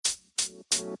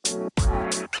Morning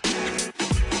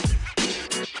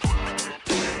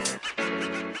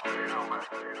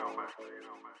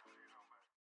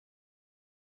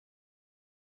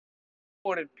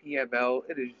PML.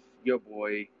 It is your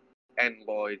boy N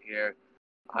Lloyd here.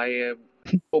 I am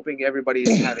hoping everybody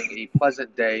is having a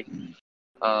pleasant day.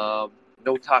 No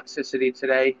toxicity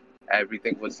today.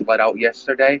 Everything was let out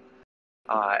yesterday.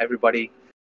 Everybody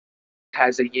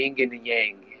has a yin and a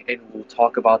yang, and we'll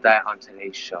talk about that on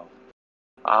today's show.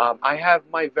 I have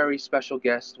my very special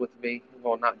guest with me.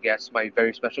 Well, not guest, my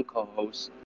very special co-host,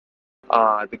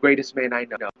 the greatest man I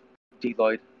know, D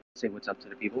Lloyd. Say what's up to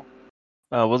the people.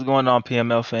 What's going on,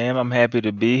 PML fam? I'm happy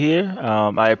to be here.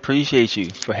 I appreciate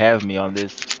you for having me on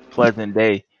this pleasant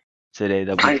day today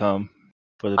that we come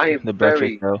for I am the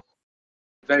breakfast show.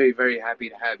 very, very happy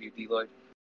to have you, D Lloyd.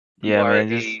 Yeah,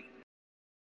 man.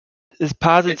 It's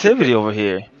positivity over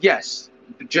here. Yes,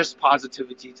 just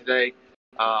positivity today.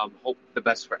 Hope the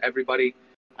best for everybody.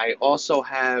 I also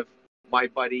have my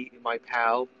buddy, my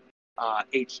pal,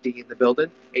 HD in the building.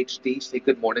 HD, say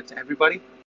good morning to everybody.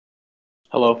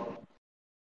 Hello.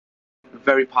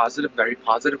 Very positive, very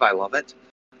positive. I love it.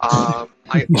 I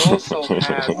also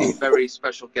have a very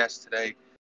special guest today,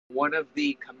 one of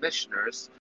the commissioners.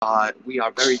 We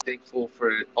are very thankful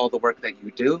for all the work that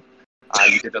you do.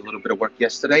 You did a little bit of work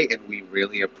yesterday, and we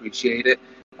really appreciate it.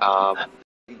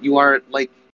 You are like,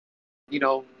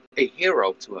 a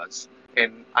hero to us,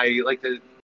 and I like to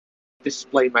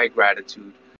display my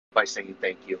gratitude by saying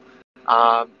thank you.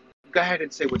 Go ahead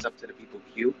and say what's up to the people,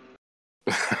 Q.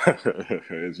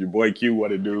 It's your boy Q.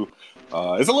 What it do?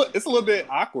 It's a little bit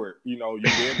awkward, you being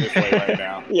this way right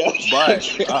now. Yeah,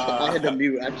 but I had to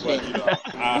mute. I appreciate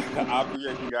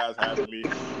you guys having me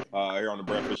here on the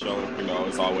Breakfast Show.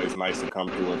 It's always nice to come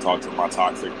through and talk to my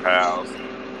toxic pals.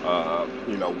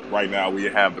 Right now we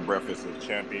have the Breakfast of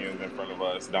Champions in front of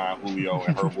us, Don Julio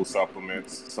and herbal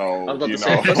supplements. So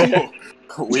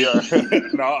we are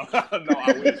no,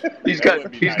 I wish. He's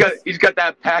got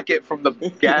that packet from the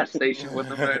gas station with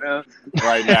him right now.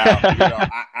 Right now,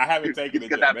 I haven't taken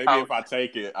it yet. Maybe pouch. If I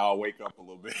take it, I'll wake up a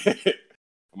little bit.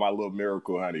 My little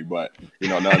miracle honey, but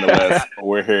nonetheless,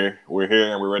 we're here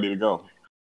and we're ready to go.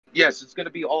 Yes, it's going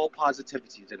to be all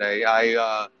positivity today.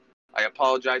 I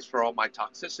apologize for all my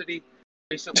toxicity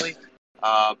recently.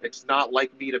 It's not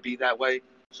like me to be that way,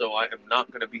 so I am not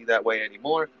going to be that way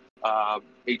anymore.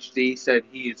 HD said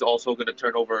he is also going to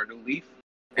turn over a new leaf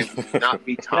and not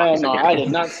be toxic. No, I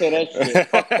did not say that shit.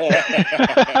 Fuck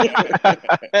that.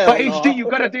 But HD, you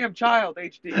got a damn child,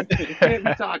 HD. You can't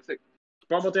be toxic.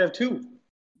 I'm about to have two.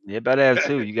 Yeah, about to have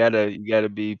two. You gotta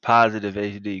be positive,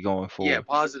 HD, going forward. Yeah,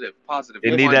 positive.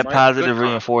 They need that positive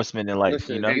reinforcement in life.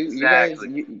 Listen,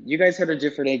 Exactly. You guys had a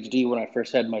different HD when I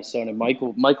first had my son, and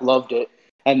Mike loved it,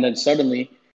 and then suddenly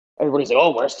everybody's like,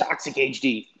 "Oh, where's Toxic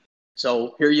HD?"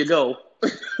 So here you go.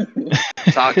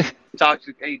 Toxic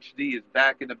HD is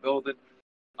back in the building.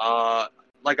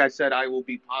 Like I said, I will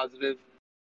be positive,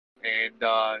 and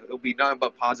it'll be nothing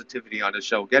but positivity on the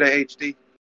show. Get it, HD?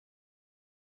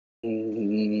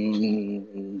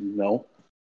 No.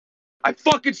 I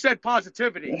fucking said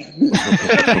positivity. It's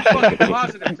gonna be fucking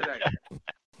positive today.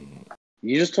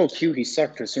 You just told Q he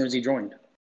sucked as soon as he joined.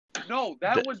 No,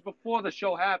 that was before the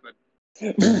show happened.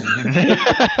 As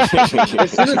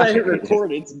soon as I hit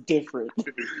record, it's different.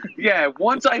 Yeah,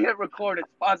 once I hit record,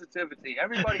 it's positivity.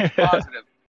 Everybody's positive.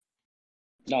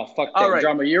 No, fuck that. All right.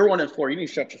 Drama, you're 1-4. You need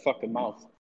to shut your fucking mouth.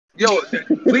 Yo,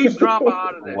 leave Drama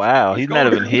out of this. Wow, he's not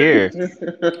even here.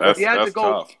 That's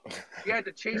tough. He had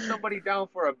to chase somebody down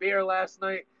for a beer last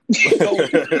night.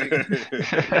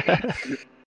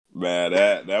 Man,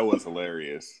 that was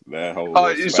hilarious. That whole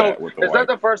so with the is that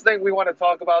the first thing we want to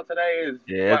talk about today?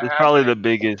 It's probably the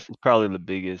biggest.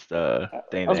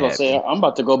 Thing. I was about to say I'm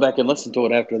about to go back and listen to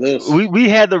it after this. We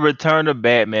had the return of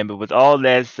Batman, but with all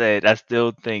that said, I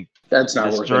still think that's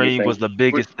not the stream was the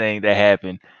biggest thing that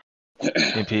happened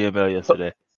in PML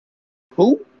yesterday.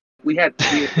 Who? We had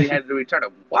the return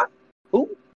of what? Who?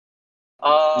 Yeah,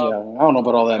 I don't know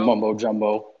about all that mumbo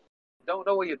jumbo. Don't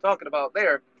know what you're talking about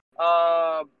there.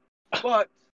 But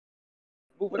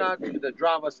moving on to the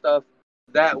drama stuff,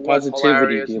 that was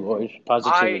hilarious.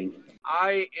 Positivity.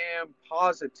 I am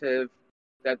positive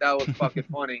that was fucking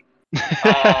funny.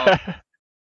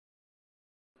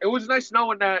 It was nice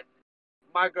knowing that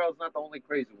my girl's not the only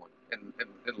crazy one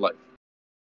in life.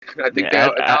 I think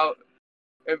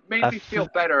it made me feel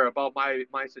better about my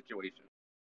situation.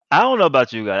 I don't know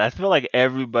about you guys. I feel like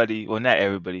everybody, well, not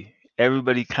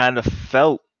everybody kind of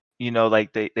felt,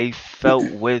 like they felt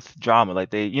with drama.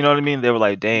 Like they, you know what I mean? They were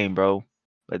like, dang, bro,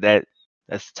 like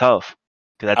that's tough.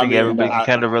 Because I think everybody can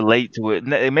kind of relate to it.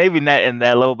 Maybe not in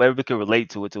that level, but everybody can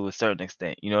relate to it to a certain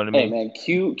extent. You know what I mean? Hey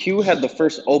man, Q had the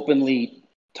first openly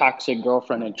toxic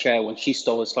girlfriend in chat when she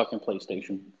stole his fucking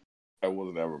PlayStation. That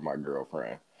was never my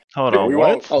girlfriend. Hold on,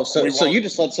 what? Oh, so you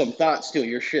just let some thought steal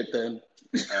your shit then?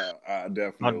 I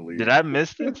definitely. Did I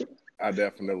miss this? I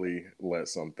definitely let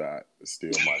some thought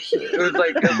steal my shit. It was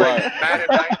like Madden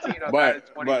 19 or Madden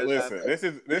 20. But listen,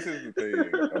 this is the thing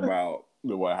about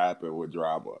what happened with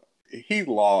Drama. He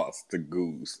lost to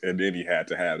Goose, and then he had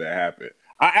to have that happen.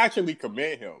 I actually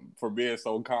commend him for being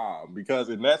so calm, because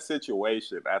in that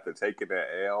situation, after taking that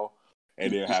L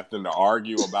and then having to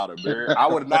argue about a beer, I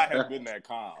would not have been that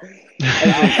calm.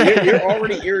 You're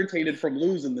already irritated from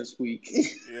losing this week.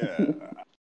 Yeah.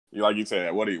 Like you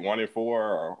said, what are you, 1-4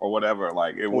 or whatever?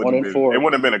 Like it wouldn't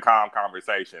have been a calm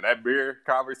conversation. That beer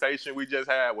conversation we just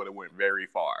had would have went very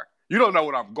far. You don't know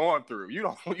what I'm going through. You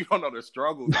don't know the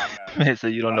struggles I'm having. Man, so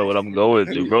you don't know what I'm going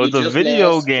through, bro. It's a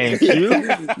video game, Q.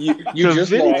 You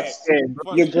just lost.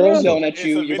 Your girl's yelling at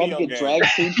you. You're about to get dragged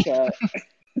through chat.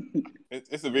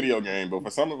 It's a video game, but for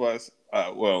some of us,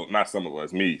 well, not some of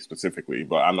us, me specifically,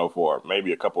 but I know for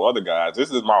maybe a couple other guys,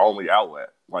 this is my only outlet.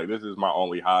 Like, this is my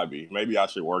only hobby. Maybe I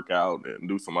should work out and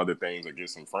do some other things and get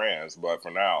some friends, but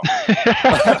for now,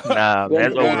 nah,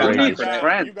 that's overrated.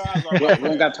 You guys we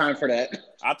don't got time for that.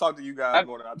 I talk to you guys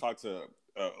more than I talk to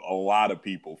a lot of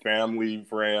people, family,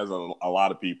 friends, a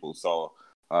lot of people. So,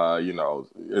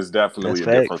 it's definitely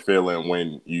a different feeling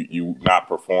when you not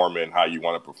performing how you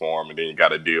want to perform, and then you got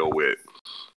to deal with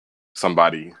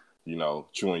somebody,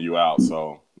 chewing you out.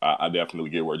 So I definitely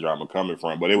get where Drama coming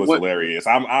from, but it was hilarious.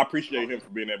 I appreciate him for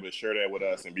being able to share that with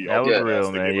us and be open with us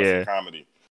to give us some comedy.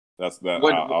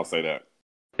 I'll say that.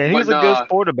 And he was a good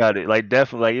sport about it. Like,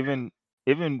 definitely, like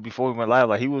even before we went live,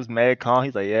 like, he was mad calm.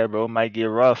 He's like, "Yeah, bro, it might get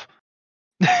rough."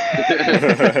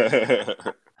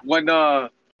 When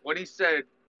he said,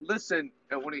 "Listen,"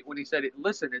 when he said,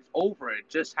 "Listen, it's over. It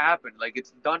just happened. Like,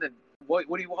 it's done. And what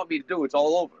do you want me to do? It's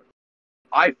all over."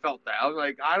 I felt that. I was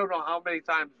like, I don't know how many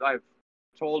times I've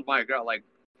told my girl, like,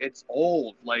 it's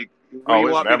old. Like, what do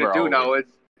you want me to do now?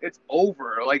 It's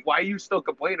over. Like, why are you still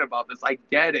complaining about this? I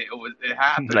get it. It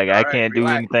happened. Like, I can't do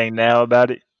anything now about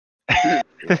it.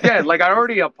 Yeah, like, I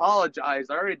already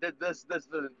apologized. I already did this,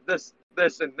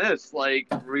 and this. Like,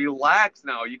 relax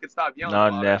now. You can stop yelling.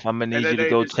 No, Neff, I'm gonna need you to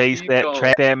go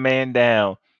track that man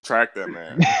down. Track that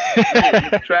man.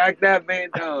 Track that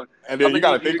man down. And then you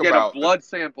got to think about a blood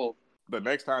sample. The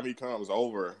next time he comes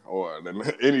over or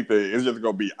anything, it's just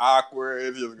gonna be awkward.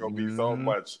 It's just gonna be so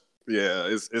much. Yeah,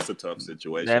 it's a tough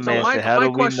situation. That man said, "How do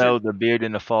we know the beer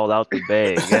didn't fall out the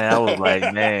bag?" And I was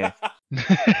like, "Man,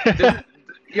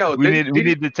 we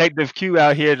need Detective Q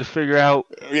out here to figure out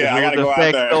if it was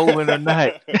effect stolen or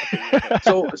not."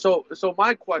 So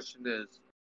my question is,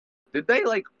 did they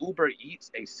like Uber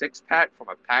Eats a 6-pack from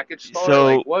a package store?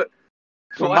 So, like what?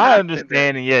 From my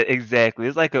understanding, yeah, exactly.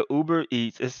 It's like a Uber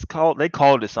Eats. They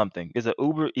called it something. It's an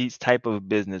Uber Eats type of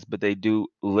business, but they do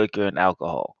liquor and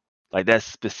alcohol. Like, that's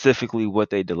specifically what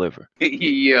they deliver.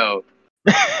 Yo.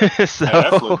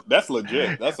 So that's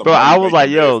legit. That's a bro. I was like,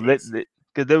 yo,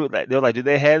 because they were like, do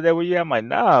they have that where you? I'm like,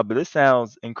 nah, but it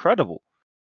sounds incredible.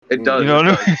 It does. You know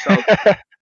what I mean?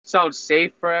 Sounds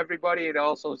safe for everybody. It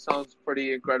also sounds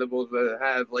pretty incredible to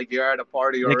have. Like, you're at a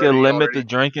party already. They can limit the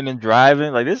drinking and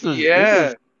driving. Like, this is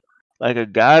like a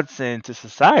godsend to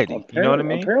society. You know what I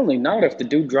mean? Apparently not. If the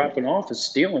dude dropping off is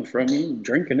stealing from you,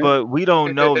 drinking it. But we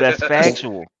don't know that's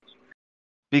factual.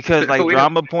 Because, like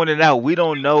Drama pointed out, we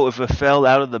don't know if it fell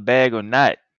out of the bag or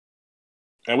not.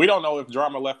 And we don't know if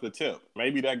Drama left the tip.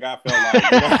 Maybe that guy felt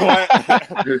like, you know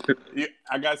what?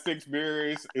 I got 6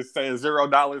 beers. It says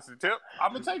 $0 to tip.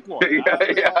 I'm gonna take one. You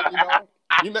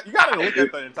gotta look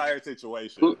at the entire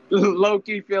situation. Low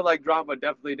key feel like Drama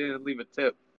definitely didn't leave a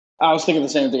tip. I was thinking the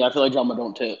same thing. I feel like Drama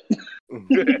don't tip.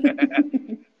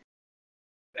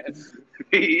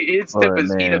 His tip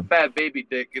is eat a fat baby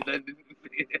dick, and then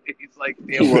he's like,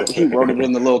 he wrote it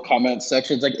in the little comment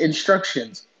section. It's like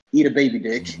instructions: eat a baby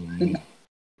dick.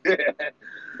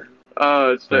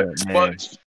 But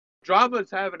Drama's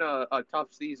having a tough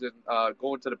season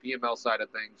going to the PML side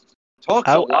of things. Talks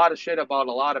a lot of shit about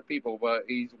a lot of people, but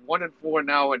he's 1-4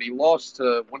 now, and he lost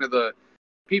to one of the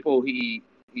people he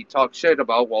talked shit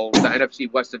about. Well, the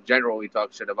NFC West in general he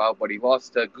talked shit about, but he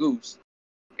lost to Goose,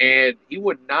 and he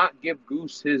would not give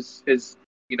Goose his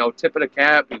tip of the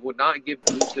cap. He would not give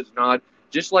Goose his nod,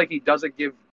 just like he doesn't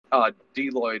give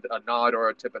D-Lloyd a nod or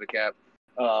a tip of the cap.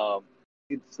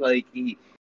 It's like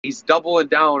he's doubling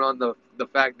down on the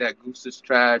fact that Goose is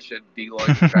trash and D-Lloyd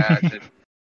is trash, and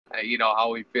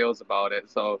how he feels about it.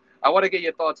 So I want to get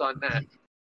your thoughts on that.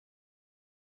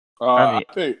 I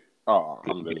think. I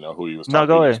don't really know who he was No, talking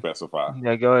go to ahead. specify.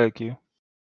 Yeah, go ahead, Q.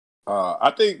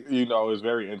 I think it's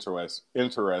very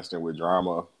interesting with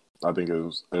drama. I think it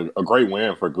was a great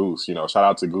win for Goose. Shout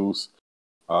out to Goose.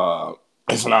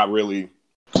 It's not really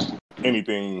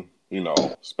anything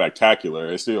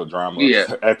spectacular. It's still drama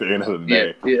at the end of the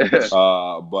day.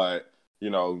 Yeah. But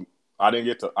I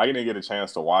didn't get a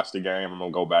chance to watch the game. I'm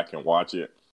gonna go back and watch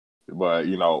it. But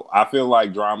I feel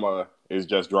like drama is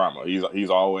just drama. He's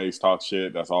always talked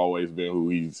shit. That's always been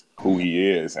who he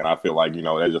is, and I feel like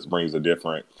that just brings a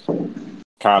different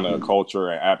kind of culture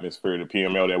and atmosphere to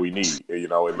PML that we need.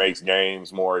 It makes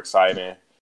games more exciting.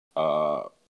 I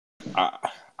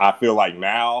feel like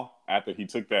now after he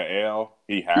took that L,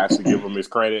 he has to give him his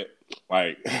credit.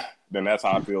 Like then that's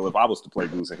how I feel if I was to play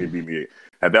Goose and he beat me.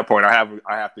 At that point, I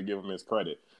have to give him his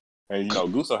credit. And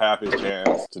Goose will have his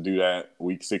chance to do that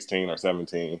week 16 or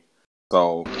 17.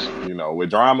 So, with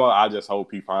drama, I just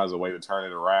hope he finds a way to turn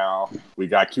it around. We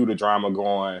got Q the drama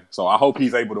going. So I hope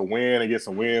he's able to win and get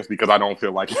some wins because I don't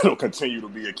feel like it'll continue to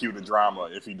be a Q the drama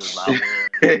if he does not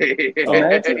win.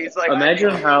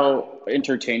 Imagine how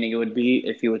entertaining it would be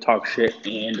if he would talk shit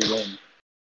and win.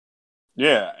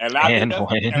 Yeah, and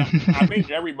I think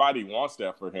everybody wants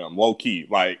that for him, low key.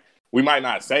 Like, we might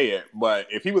not say it, but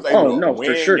if he was able to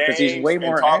win for sure, because he's way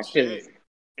more active,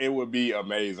 it would be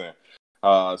amazing.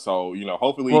 So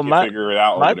hopefully he can figure it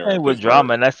out. My over there thing with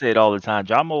drama, and I say it all the time,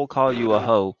 drama will call you a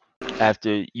hoe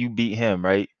after you beat him,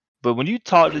 right? But when you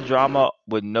talk to drama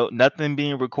with nothing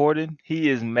being recorded, he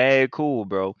is mad cool,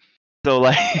 bro. So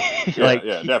like,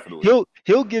 yeah, definitely.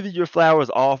 He'll give you your flowers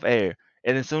off air,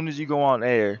 and as soon as you go on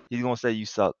air, he's gonna say you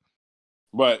suck.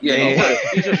 But he's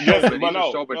a showman.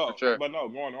 For sure. But no,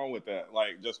 going on with that,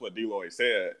 like just what Deloy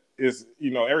said is,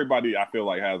 everybody I feel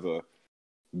like has a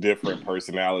different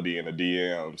personality in the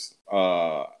DMs.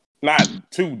 Not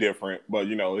too different, but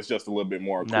it's just a little bit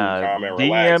more cool, calm, and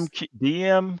relaxed.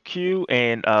 DMQ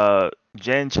and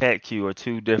Gen Chat Q are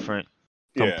two different,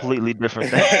 completely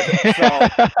different things. So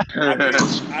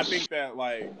I think that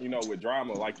with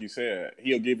drama, like you said,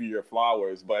 he'll give you your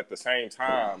flowers, but at the same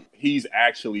time, he's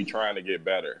actually trying to get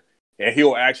better. And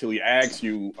he'll actually ask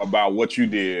you about what you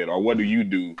did or what do you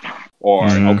do? Or,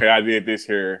 okay, I did this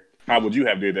here. How would you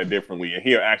have did that differently? And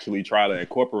he'll actually try to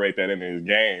incorporate that into his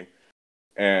game.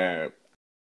 And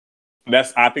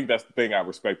I think that's the thing I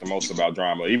respect the most about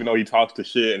drama. Even though he talks to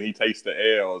shit and he takes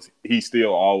the L's, he's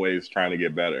still always trying to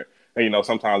get better. And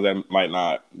sometimes that might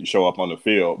not show up on the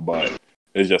field, but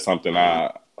it's just something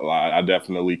I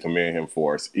definitely commend him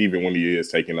for. Even when he is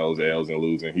taking those L's and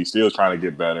losing, he's still trying to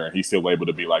get better, and he's still able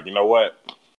to be like, you know what?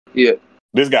 Yeah,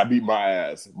 this guy beat my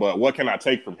ass, but what can I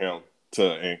take from him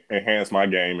to enhance my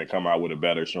game and come out with a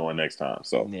better showing next time?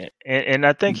 So yeah, and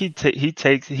I think he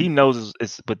knows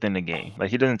it's within the game. Like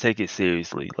he doesn't take it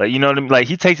seriously. Like you know what I mean? Like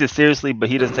he takes it seriously, but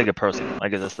he doesn't take it personal. I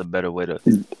guess that's the better way to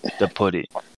put it.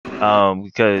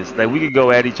 Because like we could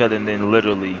go at each other and then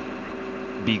literally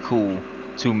be cool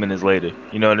 2 minutes later.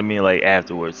 You know what I mean? Like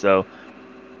afterwards. So,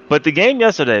 but the game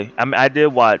yesterday, I did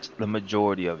watch the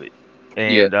majority of it,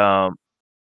 and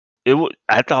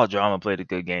I thought Drama played a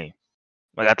good game.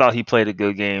 Like I thought he played a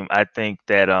good game. I think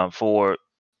that for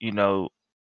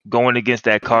going against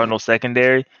that Cardinal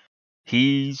secondary,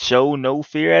 he showed no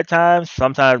fear at times.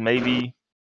 Sometimes maybe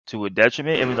to a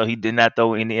detriment, even though he did not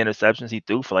throw any interceptions. He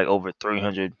threw for like over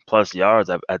 300 plus yards,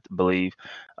 I believe.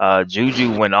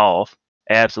 Juju went off,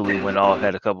 absolutely went off,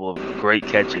 had a couple of great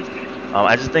catches.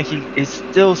 I just think it's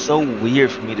still so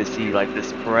weird for me to see like the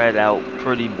spread out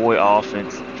pretty boy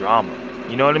offense drama.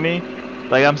 You know what I mean?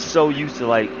 Like I'm so used to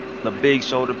like the big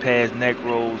shoulder pads, neck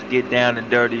rolls, get down and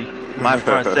dirty, my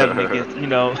front seven against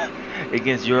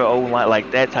against your O line,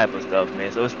 like that type of stuff,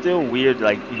 man. So it's still weird,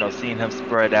 like seeing him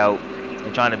spread out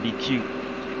and trying to be cute.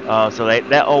 So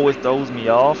that always throws me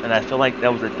off, and I feel like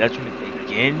that was a detriment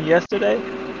again yesterday,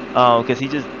 because he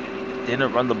just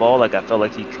didn't run the ball like I felt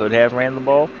like he could have ran the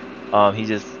ball. He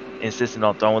just insisted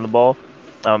on throwing the ball,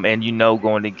 and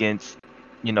going against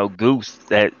Goose,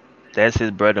 that's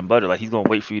his bread and butter. Like he's gonna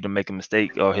wait for you to make a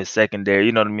mistake, or his secondary,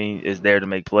 you know what I mean, is there to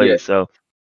make plays. So,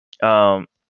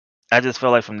 I just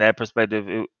felt like from that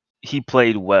perspective, he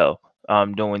played well.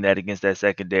 Doing that against that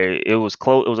secondary, it was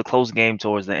close. It was a close game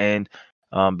towards the end,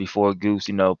 before Goose,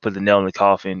 put the nail in the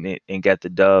coffin and got the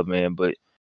dub, man. But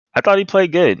I thought he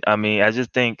played good. I mean, I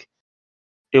just think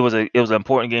it was an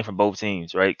important game for both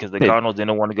teams, right? Because the Cardinals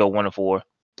didn't want to go 1-4.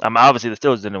 Obviously the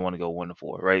Steelers didn't want to go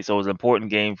 1-4, right? So it was an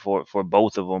important game for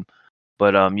both of them.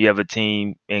 But you have a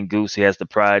team in Goose who has the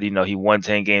pride. He won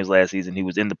 10 games last season. He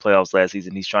was in the playoffs last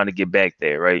season. He's trying to get back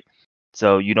there, right?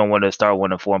 So you don't want to start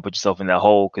 1-4 and put yourself in that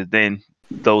hole, because then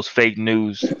those fake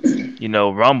news,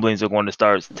 rumblings are going to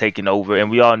start taking over,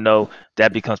 and we all know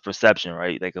that becomes perception,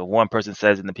 right? Like if one person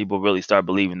says it, and then people really start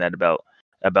believing that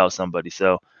about somebody.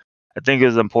 So I think it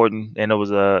was important, and it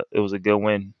was a good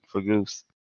win for Goose.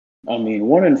 I mean,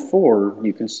 1-4,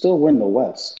 you can still win the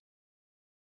West.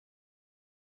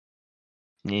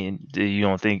 You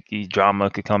don't think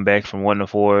Drama could come back from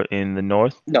 1-4 in the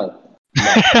North? No.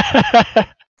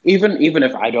 Even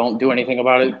if I don't do anything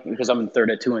about it because I'm in third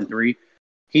at 2-3,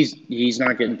 he's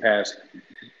not getting past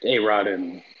A-Rod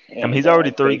and I mean, he's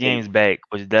already 3 games back,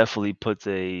 which definitely puts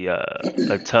a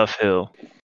tough hill.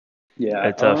 Yeah,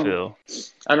 a tough hill.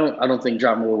 I don't think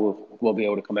Drama will be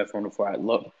able to come back from 1-4. I don't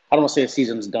want to say the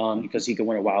season's done because he could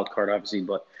win a wild card, obviously,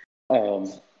 but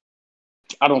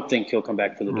I don't think he'll come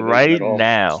back for the division at all.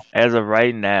 Now, as of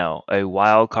right now, a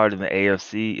wild card in the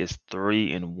AFC is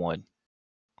 3-1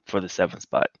 for the 7th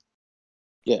spot.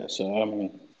 Yeah, so I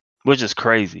mean, which is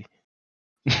crazy.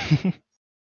 I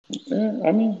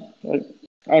mean, I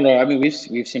don't know. I mean, we've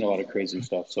seen a lot of crazy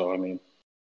stuff. So I mean,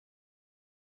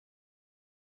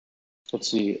 let's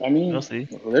see. I mean, we'll see.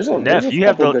 There's a you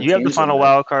have the final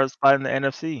wild card spot in the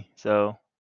NFC, so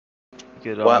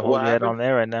you could hold your head on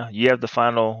there right now. You have the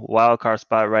final wild card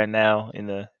spot right now in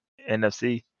the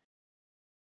NFC.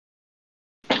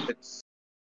 It's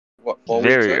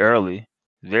very early,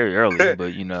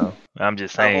 but I'm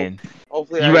just saying.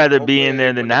 You rather be in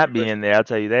there than not be in there. I'll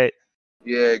tell you that.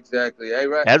 Yeah, exactly. Hey,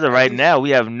 as of right now, we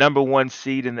have number 1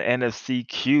 seed in the NFC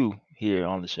Q here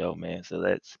on the show, man. So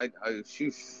that's.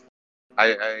 Q's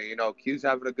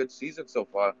having a good season so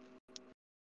far.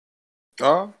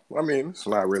 I mean, it's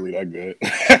not really that good.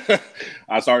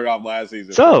 I started off last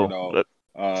season. So,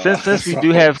 since we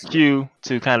do have Q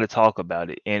to kind of talk about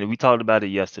it, and we talked about it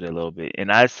yesterday a little bit,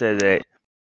 and I said that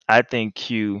I think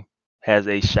Q has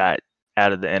a shot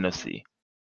out of the NFC.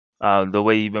 The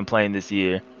way you've been playing this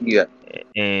year. Yeah.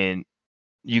 And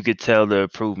you could tell the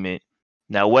improvement.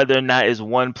 Now, whether or not it's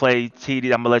one play TD, I'm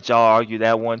going to let y'all argue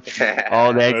that one.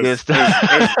 All that good stuff.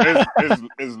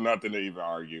 It's nothing to even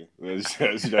argue. It's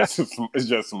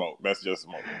just smoke. That's just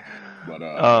smoke. But,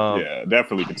 yeah,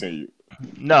 definitely continue.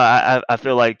 No, I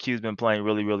feel like Q's been playing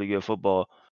really, really good football.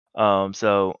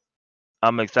 So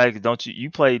I'm excited. Don't you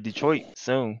play Detroit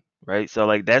soon, right? So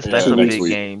like that's a big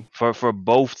game for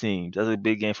both teams. That's a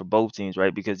big game for both teams,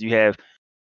 right? Because you have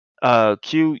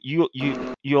Q, you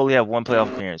only have 1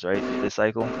 playoff appearance, right? This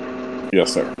cycle.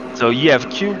 Yes, sir. So you have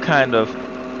Q kind of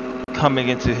coming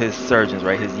into his surgeons,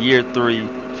 right? His year 3,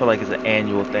 I feel like it's an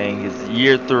annual thing. His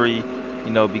year 3,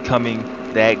 becoming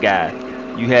that guy.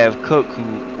 You have Cook,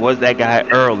 who was that guy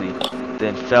early,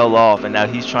 then fell off, and now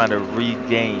he's trying to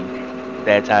regain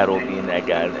that title, being that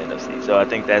guy in the NFC. So I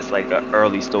think that's like an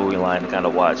early storyline to kind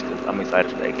of watch because I'm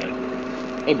excited for that game.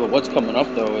 Hey, but what's coming up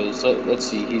though is let's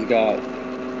see, he's got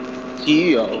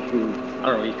CEO, who I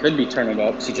don't know, he could be turning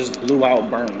up because he just blew out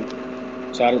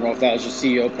Burn. So I don't know if that was just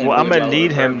CEO. Well, I'm gonna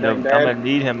need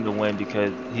him to win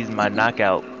because he's my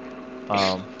knockout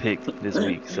pick this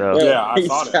week. So yeah, I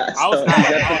saw that. I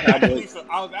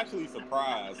was actually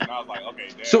surprised, and I was like, okay,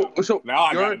 damn. So now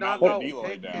I got to knock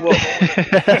D'Lo down.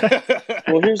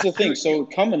 Well, here's the thing. So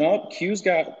coming up, Q's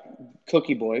got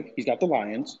Cookie Boy. He's got the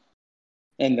Lions,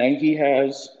 and then he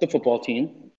has the football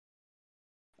team,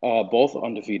 both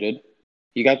undefeated.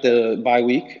 You got the bye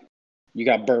week. You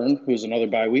got Burn, who's another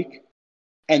bye week,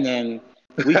 and then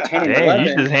week 10 and 11.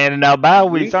 You're just handing out bye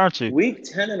weeks, aren't you? Week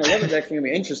 10 and 11 is actually going to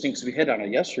be interesting because we hit on it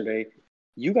yesterday.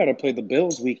 You got to play the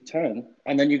Bills week 10,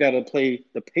 and then you got to play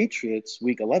the Patriots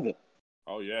week 11.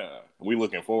 Oh, yeah. We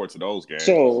looking forward to those games.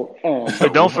 So,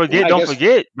 but don't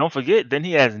forget. Then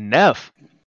he has Neff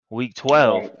week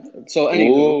 12. Right. So,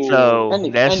 anywho,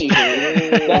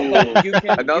 you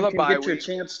can get your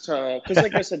chance to, because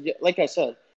like I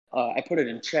said, I put it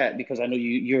in chat because I know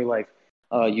you're like,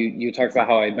 you talked about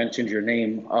how I mentioned your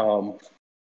name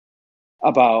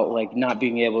about like not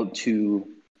being able to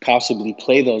possibly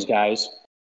play those guys.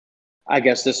 I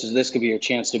guess this could be your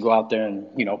chance to go out there and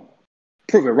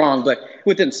prove it wrong. But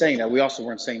within saying that, we also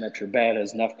weren't saying that you're bad,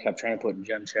 as Neff kept trying to put in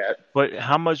Gen Chat. But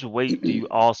how much weight do you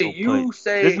also put?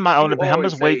 This is my own opinion. How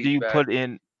much weight do you put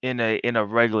in a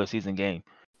regular season game?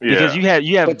 Because you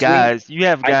have guys,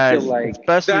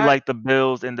 especially like the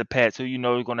Bills and the Pats, who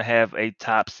are going to have a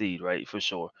top seed, right, for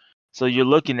sure. So you're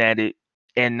looking at it,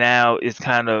 and now it's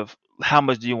kind of how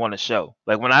much do you want to show?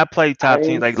 Like when I play top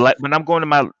teams, like when I'm going to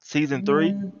my season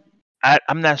 3,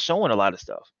 I'm not showing a lot of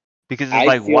stuff because it's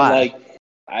like why?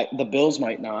 The Bills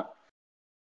might not,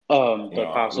 but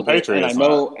possibly. Patriots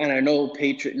and I know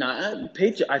Patriot.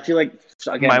 I feel like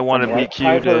again, you might want to be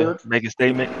cute to make a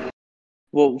statement.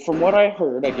 Well, from what I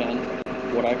heard,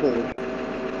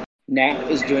 Nat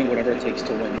is doing whatever it takes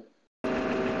to win.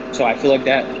 So I feel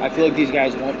like these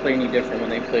guys won't play any different when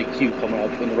they play Q coming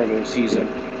up in the regular season.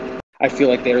 I feel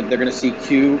like they're going to see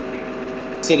Q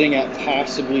sitting at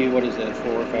possibly, what is that,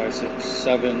 4, 5, 6,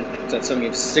 7? Is that something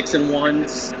of 6-1,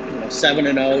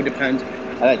 7-0, depends.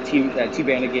 That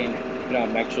T-Bandit game,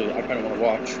 I kind of want to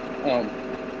watch.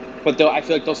 But I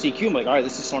feel like they'll see Q and be like, all right,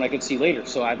 this is someone I can see later.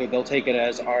 So either they'll take it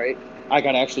as, all right, I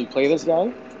got to actually play this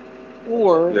guy.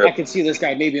 Or I can see this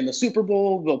guy maybe in the Super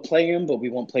Bowl. We'll play him, but we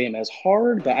won't play him as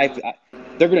hard. But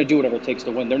they're going to do whatever it takes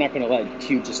to win. They're not going to let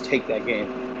Q just take that game.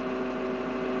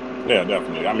 Yeah,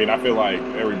 definitely. I mean, I feel like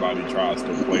everybody tries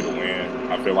to play to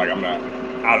win. I feel like I'm not.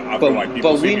 I feel like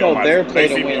people. But we know their play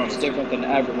to win is different than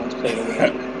everyone's play to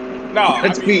win. No,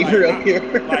 let's be real here.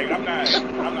 Like I'm not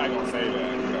gonna say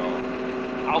that.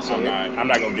 I'm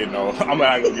not gonna get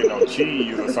no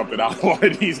cheese or something out of one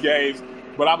of these games.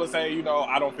 But I would say,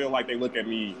 I don't feel like they look at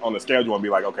me on the schedule and be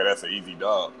like, okay, that's an easy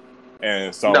dub.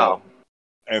 And so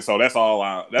that's all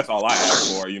I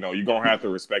ask for. You're gonna have to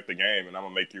respect the game, and I'm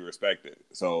gonna make you respect it.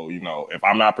 So, if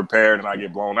I'm not prepared and I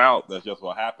get blown out, that's just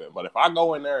what happened. But if I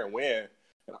go in there and win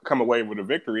and I come away with a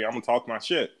victory, I'm gonna talk my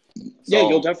shit. Yeah,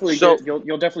 you'll definitely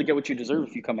get what you deserve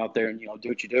if you come out there and do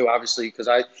what you do. Obviously, because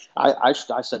I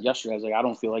said yesterday, I was like, I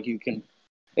don't feel like you can.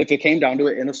 If it came down to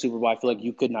it in a Super Bowl, I feel like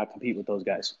you could not compete with those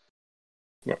guys.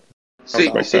 Yeah.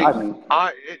 Exactly.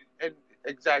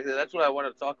 That's what I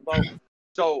wanted to talk about.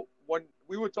 So when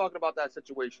we were talking about that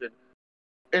situation,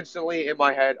 instantly in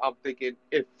my head, I'm thinking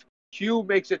if Q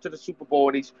makes it to the Super Bowl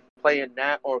and he's playing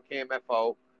Nat or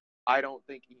KMFO, I don't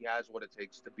think he has what it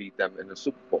takes to beat them in the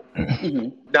Super Bowl. Mm-hmm.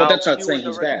 But that's not saying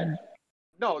he's bad.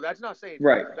 No, that's not saying he's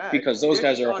bad. Because those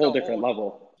guys are a whole different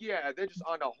level. Yeah, they're just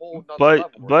on a whole nother level.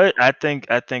 But I think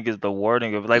it's the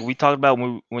wording of, like we talked about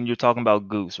when you're talking about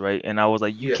Goose, right? And I was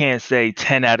like, you can't say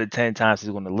 10 out of 10 times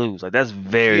he's going to lose. Like that's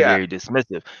very very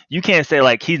dismissive. You can't say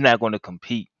like he's not going to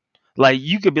compete. Like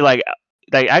you could be like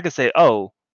I could say,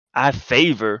 oh, I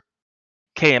favor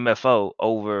KMFO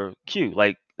over Q.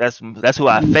 Like that's who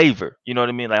I favor. You know what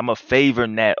I mean? Like I'm a favor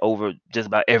Nat over just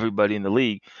about everybody in the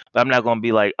league. But I'm not going to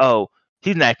be like, oh,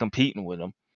 he's not competing with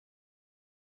him.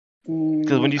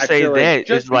 Because when you say that,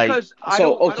 it's like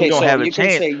you don't have a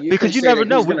chance because you never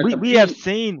know. We have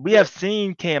seen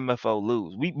KMFO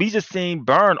lose. We just seen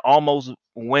Burn almost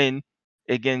win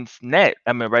against Nat.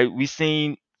 I mean, right? We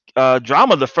seen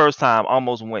Drama the first time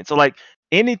almost win. So like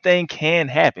anything can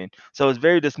happen. So it's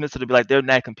very dismissive to be like they're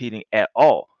not competing at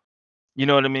all. You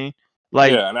know what I mean?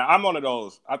 Like and I'm one of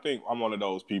those. I think I'm one of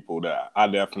those people that I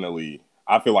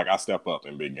feel like I step up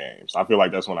in big games. I feel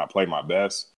like that's when I play my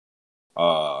best.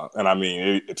 And I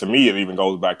mean, to me, it even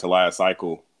goes back to last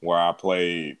cycle where I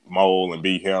played Mole and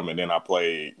beat him, and then I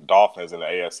played Dolphins in the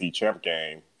AFC Champ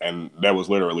game, and that was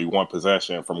literally one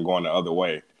possession from going the other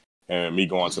way, and me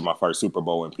going to my first Super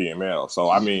Bowl in PML. So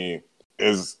I mean,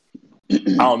 I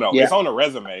don't know. Yeah. It's on the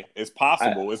resume. It's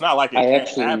possible. It's not like it can't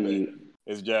happen.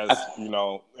 It's just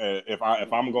if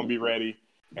I'm gonna be ready.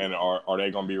 And are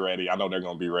they going to be ready? I know they're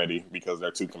going to be ready because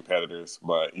they're two competitors.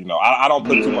 But, I don't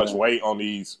put too much weight on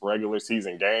these regular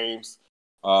season games.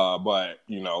 But,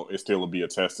 it still will be a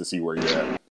test to see where you're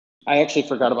at. I actually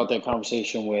forgot about that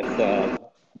conversation with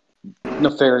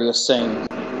Nefarious saying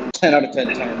 10 out of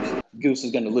 10 times Goose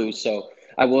is going to lose. So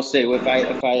I will say when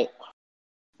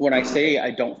I say I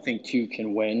don't think Q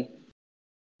can win,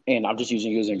 and I'm just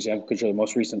using you as an example because you're the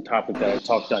most recent topic that I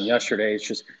talked on yesterday, it's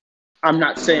just I'm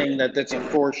not saying that that's a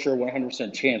for sure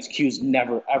 100% chance. Q's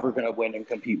never, ever going to win and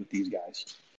compete with these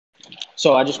guys.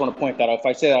 So I just want to point that out. If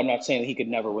I say that, I'm not saying that he could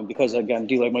never win because, again,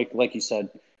 Mike, like you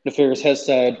said, Nefarious has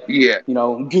said,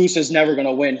 Goose is never going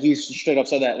to win. He's straight up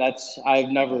said that. I've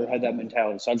never had that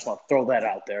mentality, so I just want to throw that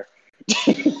out there.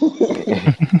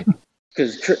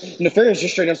 Because Nefarious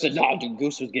just straight up said, "No, dude,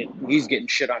 Goose he's getting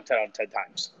shit on 10 out of 10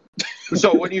 times."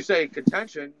 So when you say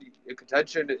contention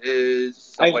is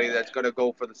somebody that's going to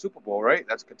go for the Super Bowl, right?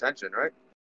 That's contention, right?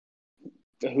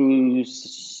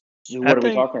 What are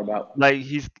we talking about? Like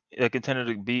he's a contender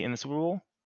to be in the Super Bowl?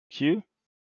 Q?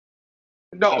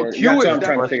 No, Q is what I'm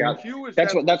trying to figure out.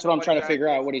 That's what I'm trying to figure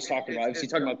out. What he's talking about? Is he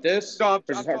talking about this? No, or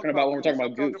is he talking about when we're talking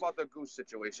about Goose? I'm talking about the Goose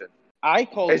situation. I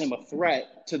called him a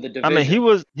threat to the division. I mean, he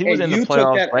was in the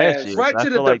playoffs last year. Threat to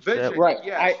the division, right?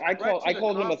 Yes. I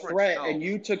called him a threat, and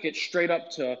you took it straight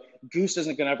up to Goose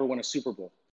isn't going to ever win a Super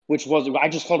Bowl, which was I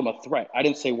just called him a threat. I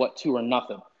didn't say what to or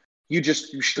nothing. You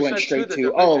went straight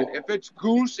to if it's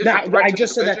Goose. I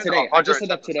just said that today. I just said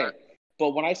that today.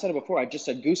 But when I said it before, I just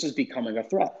said Goose is becoming a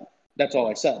threat. That's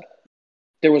all I said.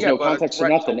 There was no context to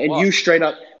nothing. And you straight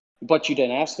up, but you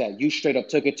didn't ask that. You straight up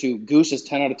took it to Goose is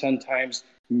 10 out of 10 times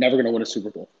never going to win a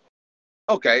Super Bowl.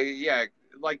 Okay, yeah.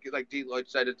 like D. Lloyd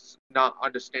said, it's not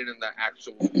understanding the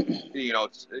actual,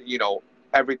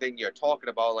 everything you're talking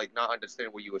about, like not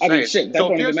understanding what you were saying. I mean, shit, that So if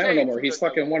don't you're even matter no saying more. to He's the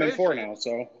fucking 1-4 division- now,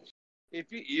 so.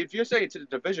 If you're saying to the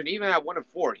division, even at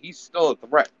 1-4, he's still a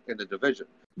threat in the division.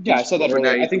 Yeah, I said that proven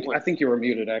earlier. he I can win. think you were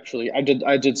muted, actually. I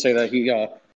did say that he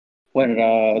when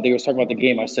they was talking about the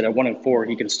game, I said at 1-4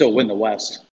 he can still win the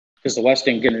West because the West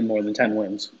ain't getting more than 10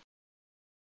 wins.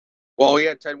 Well, he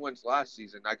had 10 wins last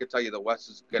season. I could tell you the West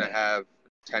is going to have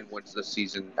 10 wins this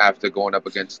season after going up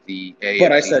against the AFC.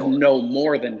 But I said North. no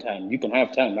more than 10. You can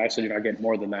have 10. I said you're not getting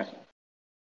more than that.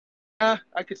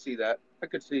 I could see that. I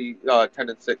could see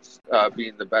 10-6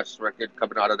 being the best record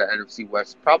coming out of the NFC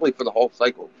West, probably for the whole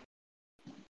cycle.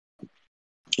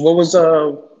 What was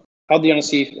how the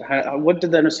NFC? What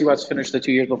did the NFC West finish the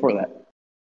 2 years before that?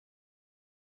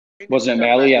 Wasn't it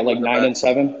Malley at like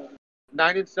 9-7?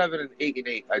 9-7 and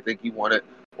 8-8. I think he won it.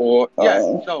 Or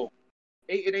 8-8 and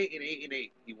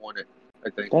 8-8. He won it. I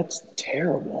think that's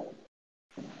terrible.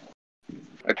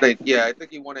 I think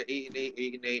he won it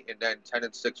 8-8, 8-8, and then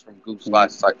 10-6 from Goose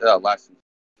last season.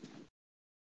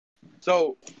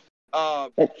 So,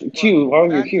 Q,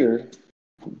 while you're here,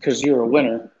 because you're a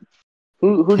winner,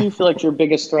 who do you feel like your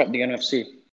biggest threat in the NFC?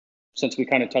 Since we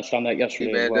kind of touched on that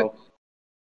yesterday as well.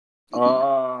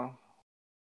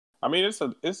 I mean, it's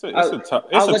a tough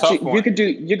one. You could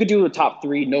do a top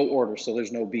three, no order, so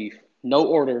there's no beef. No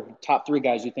order, top three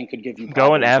guys you think could give you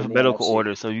go in problems alphabetical in the NFC.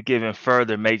 order, so you give in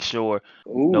further, make sure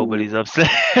Ooh. nobody's upset.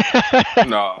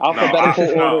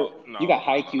 Alphabetical order. You got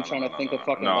Haiku trying to think of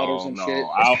fucking letters and shit.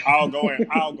 I'll go in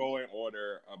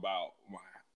order about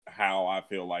how I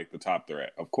feel like the top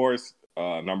threat. Of course,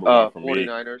 number one for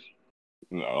 49ers.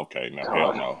 Me. No, okay, no,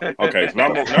 hell no. Okay, so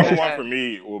number one for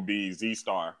me will be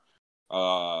Z-Star.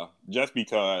 Just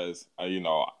because I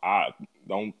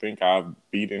don't think I've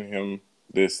beaten him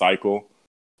this cycle.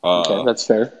 Okay, that's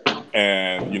fair.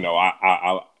 And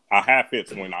I have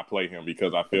fits when I play him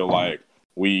because I feel like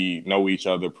we know each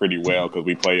other pretty well because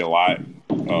we play a lot.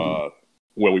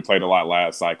 We played a lot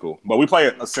last cycle, but we play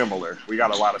a similar. We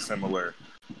got a lot of similar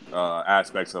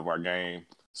aspects of our game,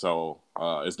 so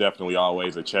it's definitely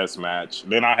always a chess match.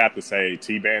 Then I have to say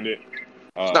T-Bandit.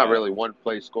 It's not really one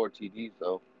play score TDs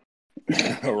though.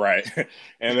 Right.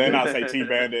 And then I say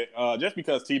T-Bandit, just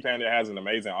because T-Bandit has an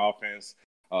amazing offense.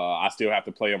 I still have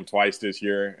to play him twice this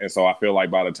year. And so I feel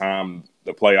like by the time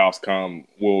the playoffs come,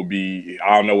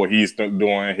 I'll know what he's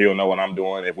doing. He'll know what I'm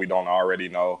doing if we don't already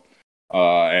know.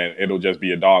 And it'll just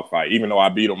be a dogfight. Even though I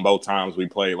beat him both times we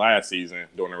played last season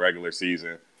during the regular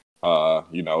season,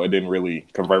 it didn't really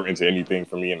convert into anything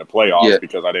for me in the playoffs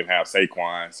because I didn't have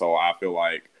Saquon. So I feel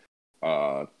like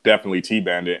definitely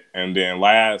T-Bandit. And then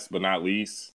last but not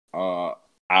least,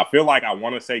 I feel like I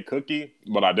want to say Cookie,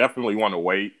 but I definitely want to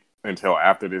wait until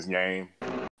after this game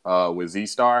with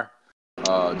Z-Star.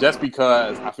 Just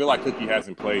because I feel like Cookie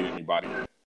hasn't played anybody yet.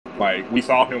 Like, we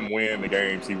saw him win the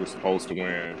games he was supposed to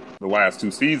win the last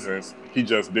 2 seasons. He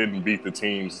just didn't beat the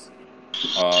teams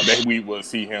that we would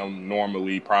see him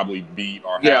normally probably beat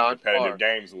or have competitive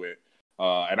games with.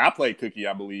 And I played Cookie,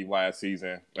 I believe, last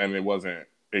season, and it wasn't.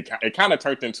 It kind of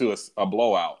turned into a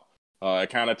blowout. It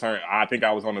kind of turned. I think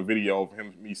I was on a video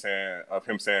of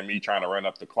him saying me trying to run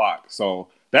up the clock. So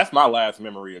that's my last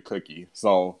memory of Cookie.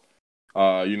 So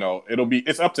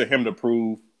it's up to him to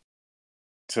prove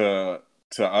to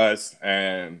us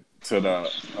and to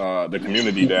the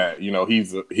community that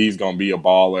he's gonna be a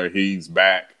baller. He's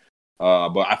back.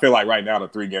 But I feel like right now the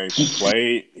 3 games he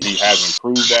played, he hasn't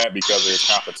proved that because of his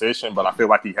competition. But I feel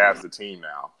like he has the team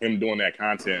now. Him doing that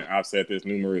content, I've said this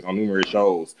on numerous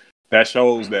shows. That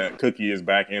shows that Cookie is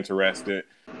back interested,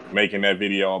 making that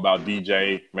video about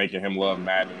DJ, making him love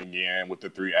Madden again with the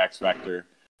 3 X Factor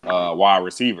wide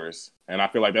receivers. And I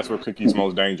feel like that's where Cookie's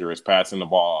most dangerous, passing the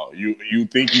ball. You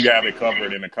think you got it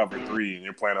covered in a cover 3 and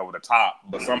you're playing over the top,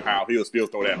 but somehow he'll still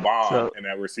throw that bomb and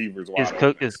that receiver's wide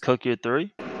open. Is Cook your 3?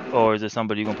 Or is it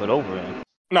somebody you're going to put over him?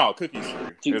 No, Cookie's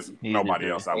 3. There's nobody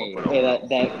else I would put over.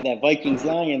 That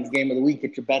Vikings-Lions game of the week,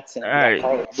 get your bets in. All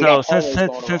right. So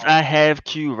since I have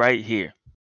Q right here,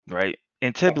 right?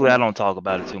 And typically I don't talk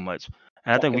about it too much.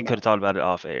 And I think we could have talked about it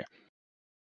off air.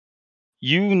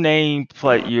 You name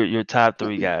your top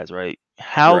 3 guys, right?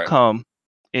 How come,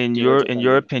 in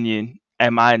your opinion,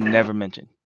 am I never mentioned?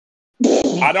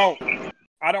 I don't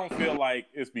feel like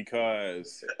it's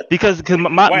because my no.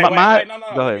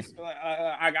 Go ahead.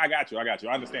 I got you. I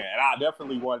understand, and I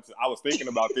definitely I was thinking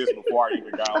about this before I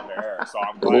even got on the air, so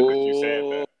I'm glad that you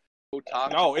said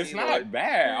that. No, it's not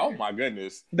bad. Oh my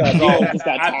goodness. No, D-Lloyd just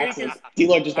got toxic.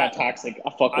 D-Lloyd just got toxic. I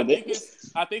fuck with it.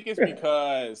 I think it's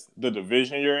because the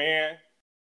division you're in.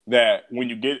 that when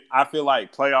you get, I feel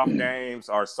like playoff games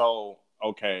are so,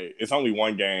 okay, it's only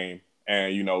one game.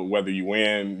 And, you know, whether you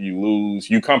win, you lose,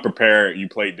 you come prepared, you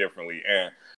play differently.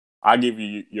 And I give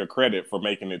you your credit for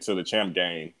making it to the champ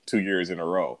game 2 years in a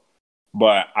row.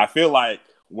 But I feel like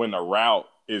when the route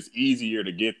is easier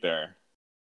to get there,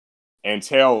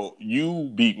 until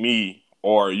you beat me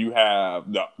or you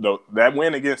have that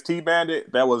win against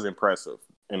T-Bandit, that was impressive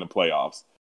in the playoffs.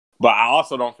 But I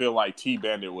also don't feel like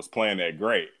T-Bandit was playing that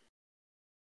great.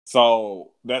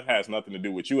 So that has nothing to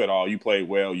do with you at all. You played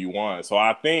well, you won. So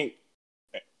I think,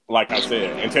 like I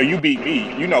said, until you beat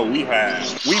me, you know, we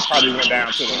probably went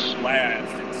down to the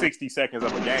last 60 seconds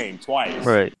of a game twice.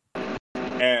 Right.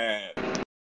 And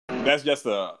that's just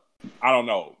I don't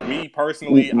know. Me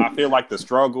personally, I feel like the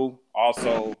struggle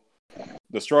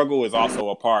is also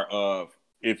a part of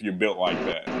if you're built like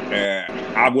that.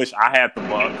 And I wish I had the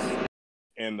Bucks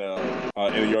in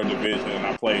your division, and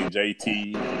I played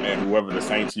JT and whoever the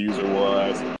Saints user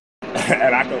was,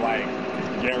 and I could like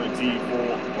guarantee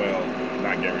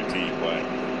not guaranteed, but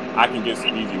I can get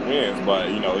some easy wins. But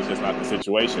you know, it's just not the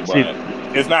situation. But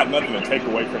it's not nothing to take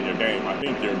away from your game. I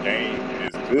think your game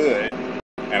is good,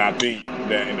 and I think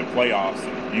that in the playoffs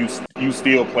you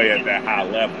still play at that high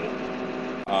level.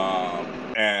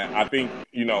 And I think,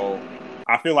 you know,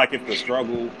 I feel like if the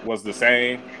struggle was the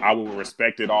same, I would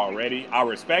respect it already. I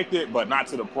respect it, but not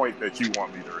to the point that you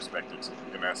want me to respect it to,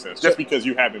 in that sense. Just because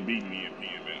you haven't beaten me in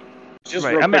PML. Just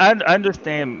right. I mean, I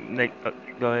understand. Like,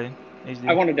 go ahead.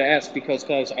 I wanted to ask because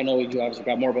I know you obviously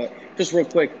got more, but just real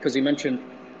quick, because he mentioned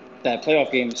that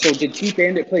playoff game. So did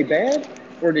T-Bandit play bad,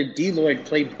 or did D-Lloyd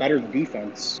play better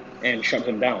defense and shut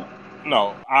him down?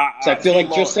 No, I feel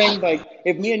like just saying, like,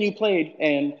 if me and you played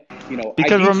and, you know,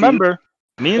 because remember,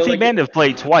 me and T-Bandit have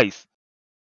played twice.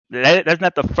 That's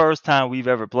not the first time we've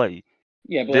ever played.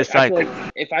 Yeah, but I feel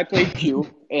like if I played Q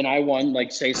and I won,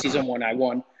 like, say, season 1, I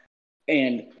won,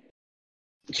 and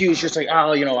Q's just like,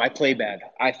 oh, you know, I play bad.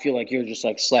 I feel like you're just,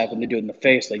 like, slapping the dude in the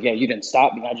face. Like, yeah, you didn't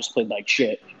stop me. I just played like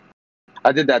shit.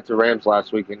 I did that to Rams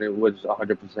last week, and it was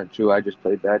 100% true. I just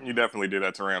played bad. You definitely did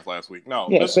that to Rams last week. No.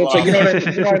 Yeah, so it's like, you know what I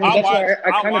mean? That's why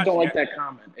I kind of don't like that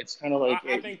comment. It's kind of like...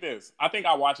 I think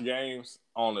I watch games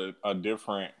on a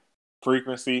different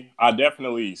frequency. I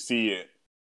definitely see it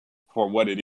for what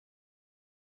it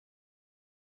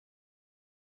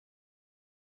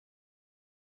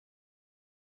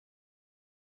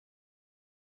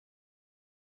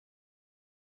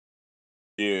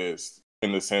is.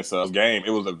 In the sense of game,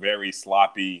 it was a very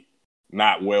sloppy,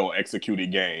 not well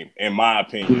executed game, in my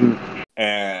opinion. Mm-hmm.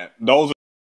 And those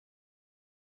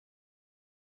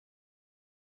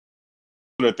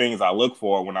are the things I look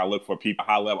for when I look for people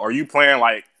high level. Are you playing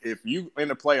like, if you in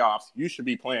the playoffs, you should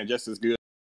be playing just as good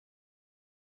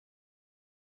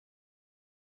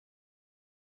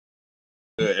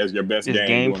as your best game.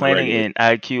 Game planning and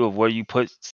IQ of where you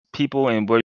put people and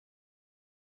where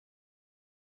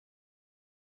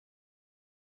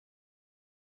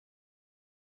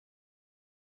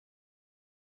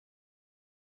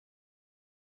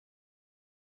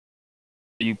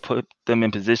you put them in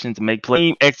position to make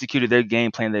play. Executed their game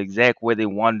plan the exact way they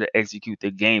wanted to execute their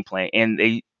game plan, and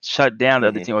they shut down the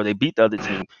other team, or they beat the other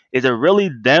team. Is it really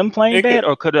them playing bad,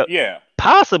 or could it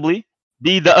possibly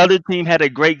be the other team had a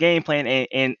great game plan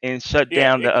and shut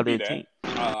down the other team?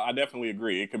 I definitely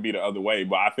agree. It could be the other way,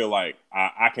 but I feel like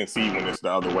I can see when it's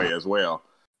the other way as well.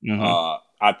 Mm-hmm.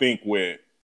 I think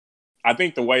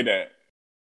the way that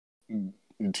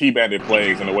T-Bandit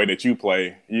plays and the way that you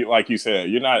play, like you said,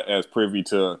 you're not as privy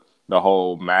to the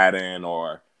whole Madden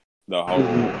or the whole,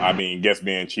 I mean, guess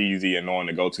being cheesy and knowing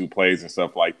the go-to plays and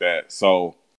stuff like that.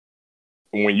 So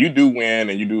when you do win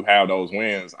and you do have those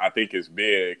wins, I think it's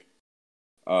big.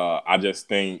 I just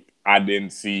think I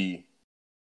didn't see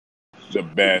the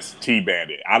best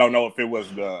T-Bandit. I don't know if it was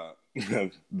the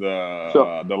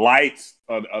lights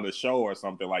of the show or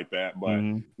something like that, but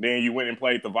then you went and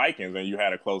played the Vikings and you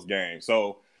had a close game.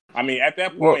 So I mean, at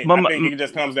that point, I think it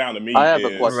just comes down to me. I have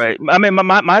a question. Right. I mean,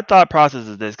 my thought process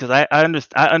is this, because I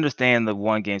understand the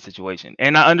one game situation,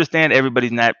 and I understand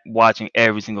everybody's not watching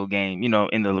every single game, you know,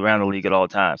 around the league at all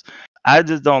times. I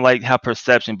just don't like how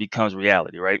perception becomes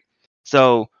reality, right?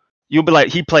 So you'll be like,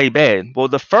 he played bad. Well,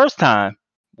 the first time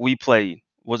we played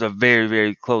was a very,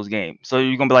 very close game. So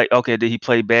you're going to be like, okay, did he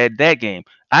play bad that game?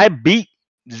 I beat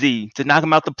Z to knock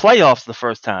him out the playoffs the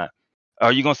first time.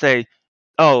 Are you going to say,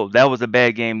 oh, that was a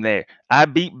bad game there? I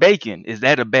beat Bacon. Is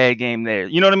that a bad game there?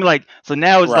 You know what I mean? Like, so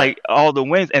now it's like all the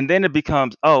wins, and then it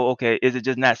becomes, oh, okay, is it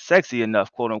just not sexy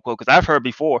enough, quote unquote? Because I've heard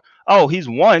before, oh, he's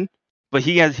won, but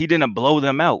he didn't blow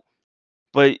them out.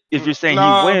 But if you're saying he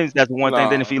No, wins, that's one thing.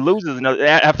 Then if no. he loses, another.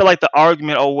 I feel like the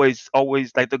argument always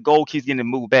like the goal keeps getting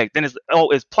moved back. Then it's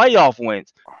playoff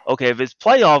wins. Okay, if it's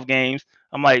playoff games,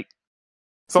 I'm like,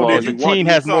 So well, did if the you? team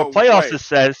has more So playoff wait.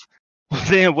 success,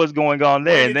 then what's going on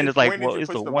there? And then it's like, When did well, you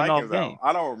it's push a the one-off Vikings game. out?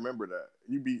 I don't remember that.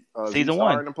 You beat Season Z-Star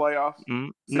one. in the playoffs?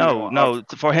 Season No, one. no.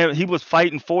 For him, he was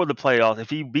fighting for the playoffs. If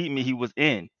he beat me, he was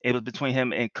in. It was between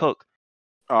him and Cook.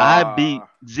 I beat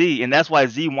Z, and that's why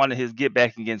Z wanted his get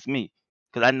back against me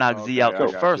because I knocked Z out I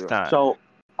the got first you. time. So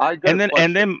I got And a then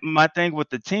question. my thing with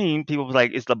the team, people was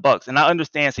like, it's the Bucks, and I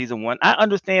understand season 1. I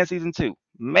understand season 2,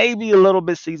 maybe a little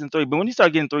bit season 3, but when you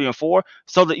start getting 3 and 4,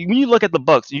 so that when you look at the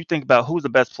Bucks, you think about who's the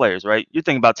best players, right? You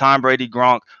think about Tom Brady,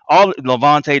 Gronk, all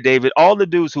Levante David, all the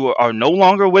dudes who are no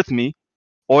longer with me,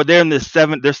 or they're in they're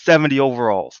 70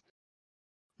 overalls,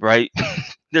 right?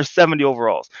 They're 70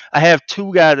 overalls. I have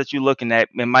 2 guys that you're looking at,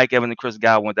 and Mike Evans and Chris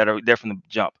Godwin, that are there from the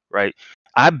jump, right?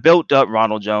 I built up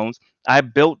Ronald Jones. I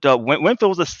built up Winfield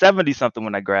was a 70 something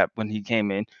when he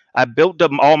came in. I built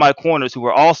up all my corners who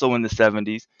were also in the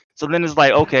 70s. So then it's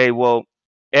like, okay, well,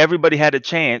 everybody had a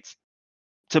chance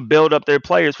to build up their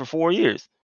players for 4 years.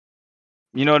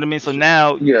 You know what I mean? So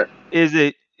now, Yeah. is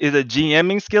it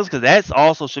GMing skills? Because that's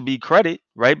also should be credit,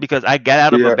 right? Because I got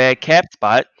out of a bad cap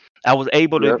spot. I was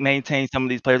able to maintain some of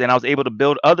these players, and I was able to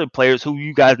build other players who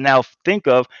you guys now think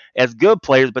of as good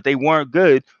players, but they weren't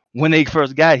good when they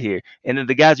first got here. And then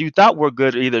the guys you thought were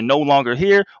good are either no longer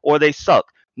here or they suck.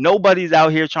 Nobody's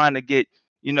out here trying to get,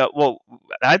 well,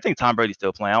 I think Tom Brady's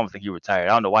still playing. I don't think he retired.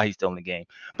 I don't know why he's still in the game.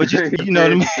 But you know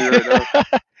what I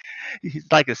mean? He's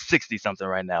like a 60 something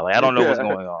right now. Like, I don't know what's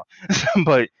going on.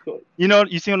 But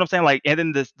you see what I'm saying? Like, and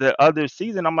then the other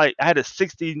season, I'm like, I had a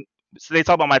 60. So they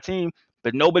talk about my team,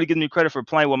 but nobody gives me credit for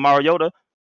playing with Mariota,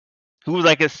 who was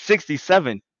like a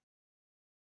 67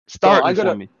 starting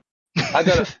for me.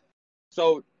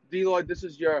 So, D-Lloyd, this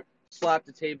is your slap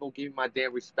the table, give me my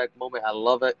damn respect moment. I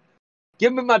love it.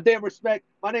 Give me my damn respect.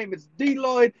 My name is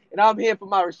D-Lloyd, and I'm here for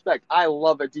my respect. I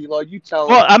love it, D-Lloyd. You tell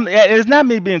Well, it's not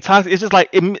me being toxic. It's just like,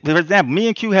 for example, me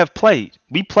and Q have played.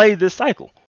 We played this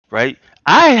cycle, right?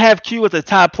 I have Q as a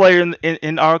top player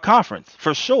in our conference,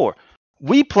 for sure.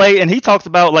 We play, and he talks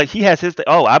about, like, he has his,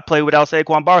 I play without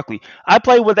Saquon Barkley. I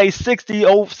play with a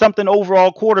 60-something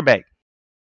overall quarterback.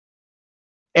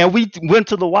 And we went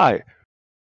to the wire.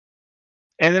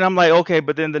 And then I'm like, okay,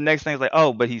 but then the next thing is like,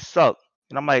 oh, but he sucked.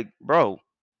 And I'm like, bro,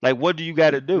 like, what do you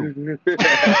got to do?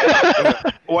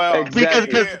 Well,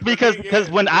 because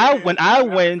when I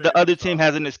win, the other team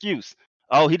has an excuse.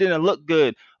 Oh, he didn't look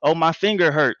good. Oh, my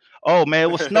finger hurt. Oh man,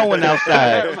 it was snowing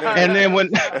outside. And then when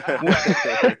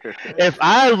if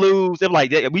I lose, they're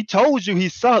like, we told you he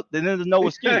sucked. Then there's no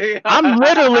excuse. I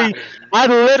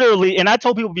literally, and I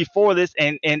told people before this,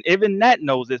 and even Nat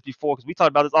knows this before because we talked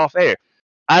about this off air.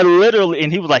 I literally,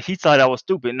 and he was like, he thought I was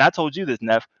stupid, and I told you this,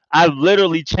 Neff. I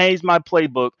literally changed my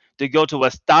playbook to go to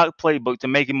a stock playbook to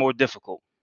make it more difficult.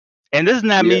 And this is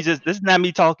not me this is not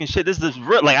me talking shit. This is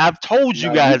real. Like, I've told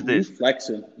you guys this. You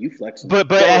flexing. But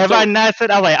have I not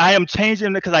said, I am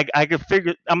changing it because I could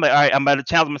figure, I'm like, all right, I'm about to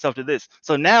challenge myself to this.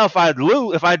 So now if I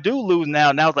do lose now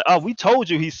it's like, oh, we told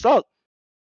you he sucked.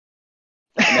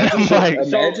 I'm like,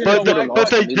 but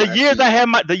the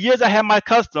years I had my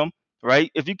custom,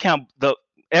 right? If you count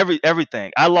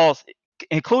everything, I lost,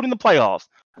 including the playoffs.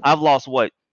 I've lost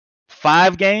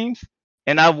 5 games,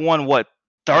 and I've won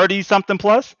 30 something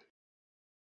plus.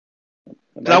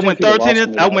 So I went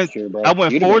 13. I went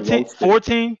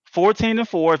 14 and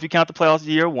 4 if you count the playoffs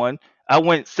year 1. I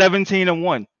went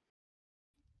 17-1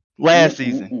 last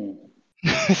season.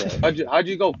 How'd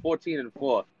you go 14 and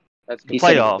 4? That's the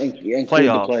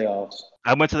playoffs.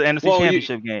 I went to the NFC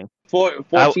Championship game.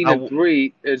 14 and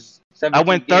 3 is 17. I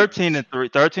went 13 and 3.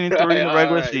 13 and 3 in the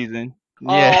regular season.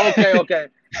 Yeah. Oh, okay.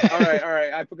 All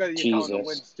right. I forgot you counted the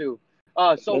wins too.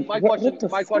 So my question,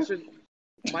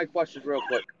 real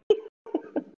quick.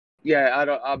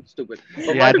 Yeah, I'm stupid.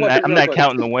 I'm not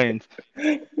counting the wins.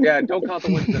 Yeah, don't count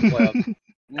the wins in the playoffs.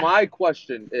 My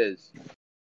question is,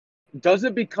 does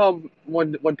it become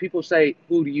when people say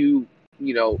who do you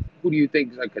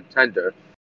think is a contender?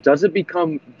 Does it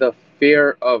become the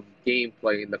fear of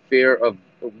gameplay and the fear of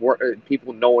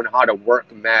people knowing how to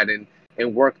work Madden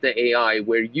and work the AI,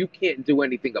 where you can't do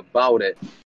anything about it,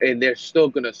 and they're still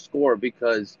gonna score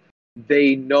because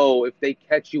they know if they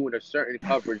catch you in a certain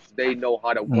coverage, they know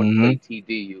how to one-play TD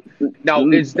you. Now,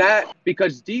 is that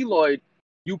because D-Lloyd,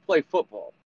 you play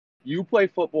football?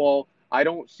 I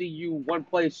don't see you one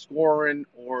play scoring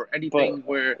or anything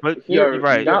where But you're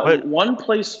right, Not but one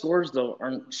play scores though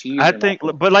aren't cheese. I or think,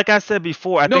 nothing. but like I said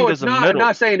before, I think No, there's it's a not. I'm middle.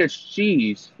 not saying it's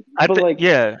cheese. I But, think, like,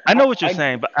 yeah, I know what you're I-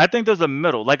 saying, but I think there's a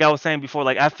middle. Like I was saying before,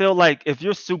 like I feel like if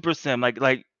you're super sim,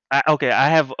 okay, I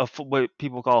have what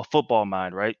people call a football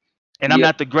mind, right? And I'm Yep.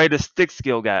 not the greatest stick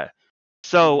skill guy,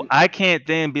 so I can't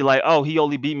then be like, oh, he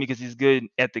only beat me because he's good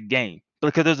at the game.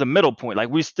 Because there's a middle point. Like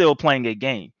we're still playing a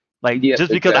game. Like Yes,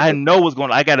 just because I exactly. know what's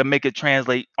going on, I got to make it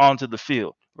translate onto the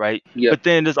field, right? Yep. But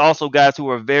then there's also guys who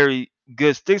are very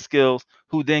good stick skills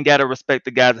who then got to respect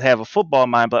the guys that have a football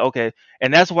mind. But okay,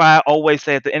 and that's why I always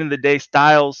say at the end of the day,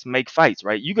 styles make fights,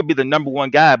 right? You could be the number one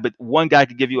guy, but one guy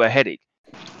could give you a headache.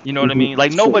 You know what I mean?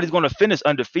 Like nobody's going to finish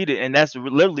undefeated, and that's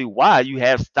literally why you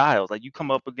have styles. Like you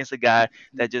come up against a guy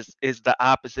that just is the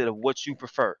opposite of what you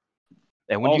prefer,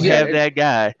 and when you Also, have that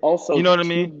guy, Also, you know what I to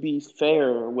mean? be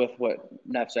fair with what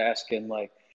Neff's asking,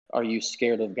 like, are you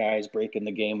scared of guys breaking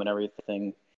the game and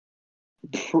everything?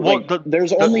 Well,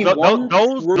 there's only one.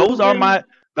 Those are my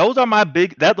those are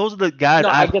the guys No,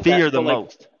 I I get fear that, the but, like,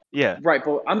 most. Yeah. Right,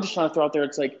 but I'm just trying to throw out there.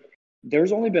 It's like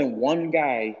there's only been one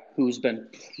guy who's been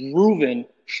proven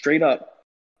straight up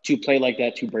to play like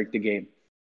that to break the game,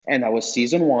 and that was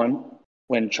season 1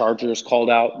 when Chargers called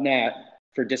out Nat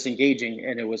for disengaging,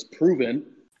 and it was proven.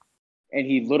 And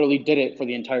he literally did it for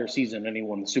the entire season, and he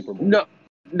won the Super Bowl. No,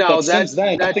 But since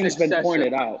then, nothing's excessive. been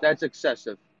pointed out. That's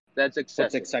excessive. That's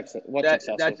excessive. What's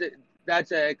excessive?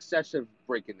 That's an excessive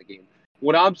break in the game.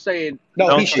 What I'm saying. No,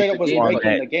 he Don't straight up was on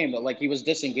breaking that. the game, but like he was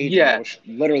disengaging. Yeah. That was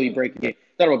literally breaking the game.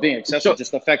 Not about being excessive,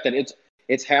 just the fact that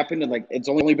it's happened and like it's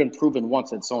only been proven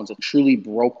once that someone's truly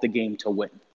broke the game to win.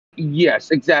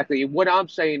 Yes, exactly. What I'm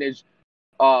saying is,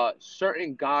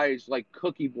 certain guys like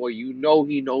Cookie Boy, you know,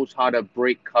 he knows how to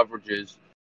break coverages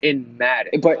in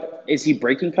Madden. But is he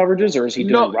breaking coverages, or is he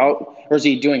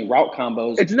doing route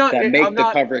combos that make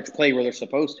the coverage play where they're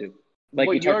supposed to? Like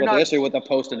we talked about yesterday with the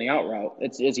post and the out route.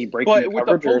 Is he breaking the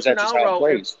coverage, or is that just how it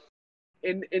plays?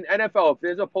 In NFL, if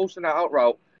there's a post and an out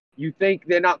route, you think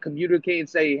they're not communicating,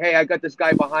 say, hey, I got this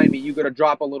guy behind me, you got to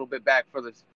drop a little bit back for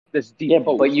this deep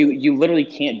post. But you literally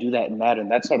can't do that in Madden.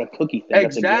 That's not a cookie thing.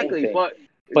 Exactly, that's a game thing.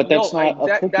 But that's not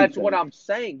a cookie that's thing. what I'm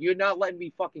saying. You're not letting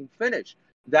me fucking finish.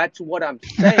 That's what I'm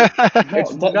saying.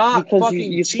 It's not because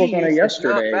fucking you spoke on it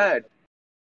yesterday. It's not bad.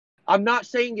 I'm not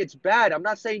saying it's bad. I'm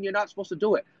not saying you're not supposed to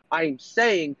do it. I'm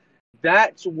saying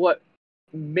that's what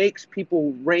makes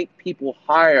people rank people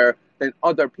higher than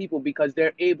other people, because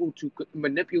they're able to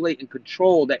manipulate and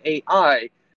control the AI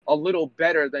a little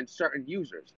better than certain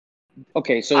users.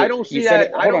 Okay, so I don't see you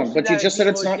that. said hold on, but you just said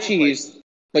it's not cheese.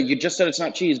 But you just said it's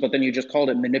not cheese, but then you just called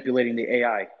it manipulating the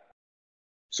AI.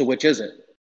 So which is it?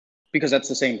 Because that's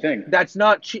the same thing. That's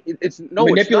not cheese.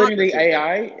 Manipulating the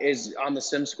AI is on the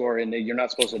sim score, and you're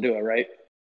not supposed to do it, right?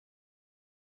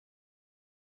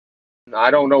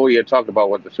 I don't know what you're talking about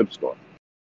with the sim score.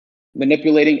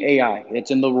 Manipulating AI,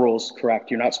 it's in the rules,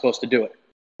 correct? You're not supposed to do it,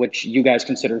 which you guys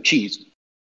consider cheese.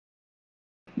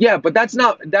 Yeah, but that's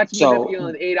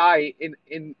manipulating AI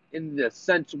in the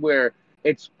sense where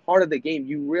it's part of the game.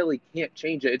 You really can't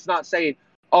change it. It's not saying,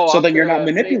 oh. So then you're not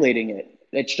manipulating it.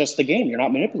 It's just the game. You're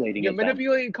not manipulating it. You're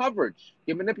manipulating coverage.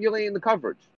 You're manipulating the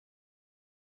coverage.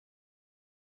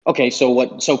 Okay, so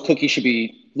Cookie should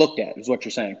be looked at, is what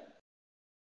you're saying.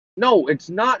 No, it's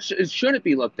not. It shouldn't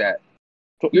be looked at.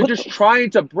 You're just trying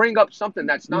to bring up something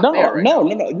that's not there right now.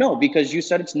 No, because you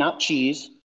said it's not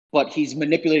cheese, but he's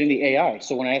manipulating the AI.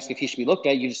 So when I asked if he should be looked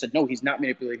at, you just said, no, he's not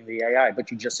manipulating the AI,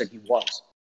 but you just said he was.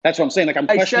 That's what I'm saying. Like, I'm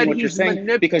questioning what you're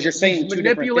saying because you're saying two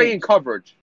manipulating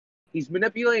coverage. He's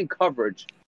manipulating coverage.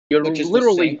 You're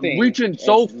literally reaching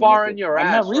so far in your ass.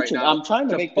 I'm not reaching. Right now I'm trying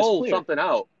to make this pull clear. something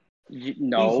out.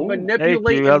 No. He's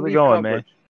manipulating how's it going, coverage.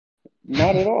 man?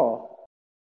 Not at all.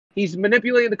 He's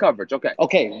manipulating the coverage. Okay.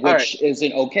 Okay, which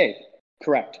isn't okay.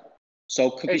 Correct. So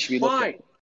Cookie should be looked at.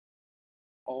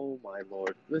 Oh my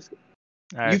lord! Listen.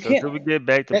 All right, so we get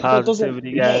back to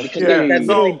positivity, guys. Because that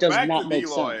literally does not make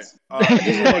sense. It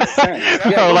doesn't make sense.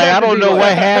 So, like, I don't know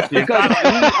what happened.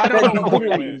 I don't know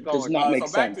what does not make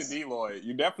sense. Back to Deloy,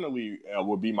 you definitely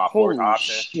would be my fourth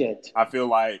option. Shit. I feel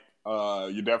like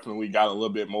you definitely got a little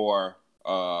bit more,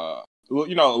 a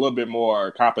little bit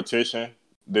more competition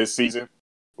this season,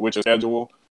 which is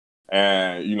schedule.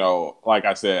 And, like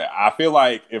I said, I feel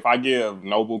like if I give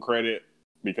Noble credit,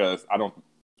 because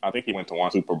I think he went to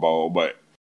one Super Bowl, but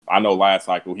I know last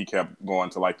cycle he kept going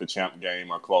to like the champ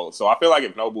game or close. So I feel like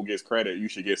if Noble gets credit, you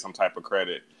should get some type of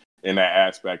credit in that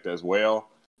aspect as well.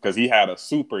 because he had a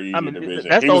super easy division.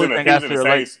 That's the only thing I feel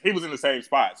like. He was in the same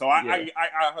spot. So I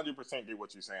 100% get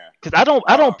what you're saying. Because I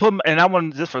don't put, and I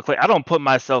want just for clear, I don't put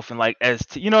myself in like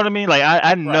you know what I mean? Like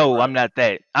I know I'm not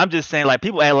that. I'm just saying like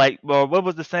people act like, well, what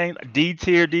was the saying? D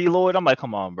tier D Lloyd. I'm like,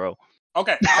 come on, bro.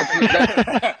 Okay,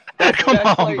 come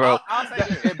on, bro. I'll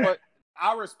say this, but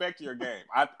I respect your game.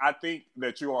 I think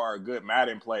that you are a good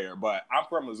Madden player, but I'm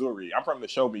from Missouri. I'm from the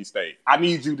Show Me State. I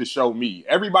need you to show me.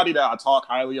 Everybody that I talk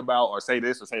highly about or say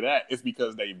this or say that, it's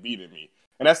because they beaten me.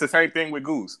 And that's the same thing with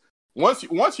Goose. Once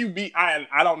you beat,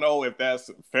 I don't know if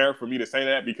that's fair for me to say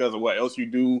that because of what else you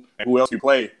do and who else you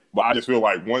play, but I just feel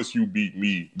like once you beat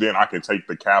me, then I can take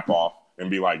the cap off and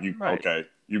be like, okay.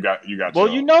 You got. Well,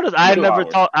 you notice I've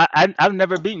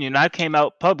never beaten you, and I came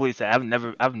out publicly saying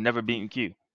I've never beaten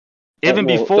Q. Even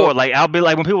before, like I'll be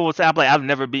like when people will say, I'm like I've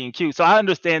never beaten Q, so I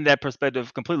understand that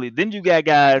perspective completely. Then you got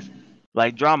guys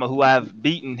like Drama who I've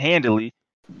beaten handily,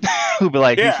 who be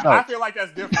like, I feel like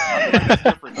that's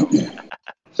different. Though.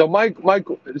 So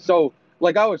so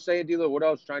like I was saying, Dealer, what I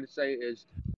was trying to say is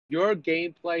your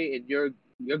gameplay and your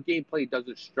gameplay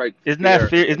doesn't strike. Isn't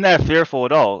that fearful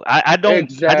at all? I don't.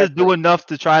 Exactly. I just do enough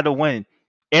to try to win.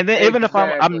 And then even if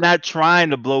I'm not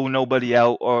trying to blow nobody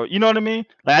out or you know what I mean,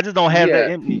 like I just don't have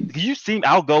that in me. You see,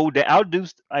 I'll go down. I'll do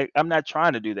like I'm not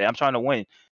trying to do that. I'm trying to win.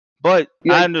 But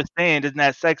I understand it's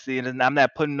not sexy, and I'm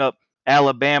not putting up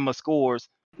Alabama scores.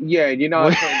 Yeah, and you're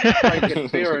not trying to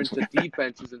get fair into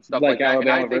defenses and stuff like that. And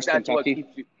I think that's what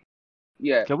keeps you.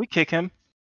 Yeah. Can we kick him?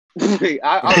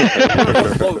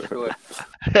 I'm close to it.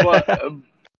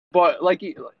 But like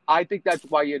I think that's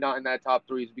why you're not in that top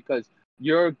 3 is because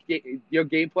your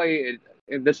gameplay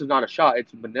and this is not a shot.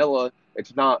 It's vanilla.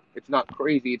 It's not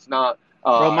crazy. It's not.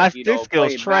 Bro, my stick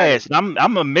skills trash.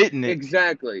 I'm admitting it.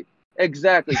 Exactly.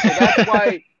 So that's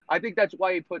why I think that's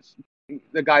why he puts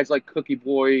the guys like Cookie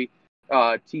Boy,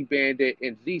 T Bandit,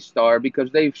 and Z Star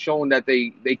because they've shown that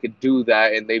they could do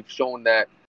that and they've shown that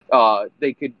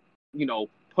they could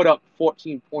put up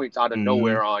 14 points out of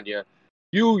nowhere on you.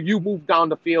 You move down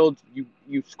the field,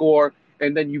 you score.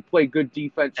 And then you play good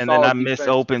defense. And then I miss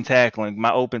open tackling.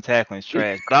 My open tackling is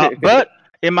trash. But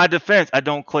in my defense, I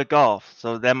don't click off.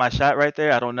 So is that my shot right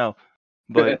there? I don't know.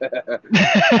 But I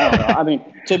don't know. I mean,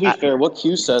 to be fair, what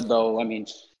Q said though, I mean,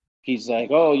 he's like,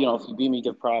 oh, if you beat me,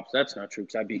 give props. That's not true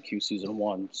because I beat Q season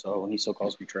 1, so and he still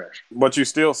calls me trash. But you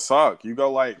still suck. You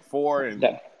go like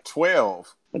 4-12.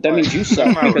 But that means you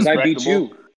suck because I beat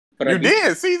you. But you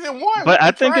did season 1. But I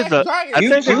think you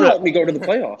helped me go to the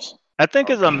playoffs. I think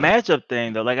it's a matchup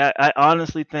thing though. Like I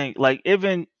honestly think like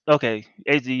even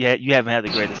HD you haven't had the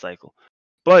greatest cycle,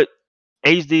 but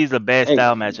HD is a bad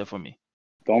style matchup for me.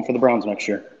 Going for the Browns next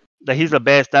year. Like he's a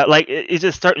bad style. Like it's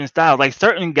just certain styles. Like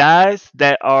certain guys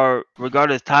that are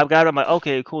regarded as top guys, I'm like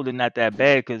okay, cool, they're not that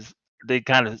bad because they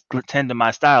kind of tend to my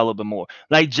style a little bit more.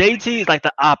 Like JT is like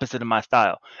the opposite of my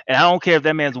style, and I don't care if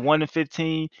that man's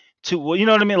 1-15. Well, you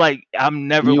know what I mean? Like I'm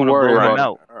never gonna blow him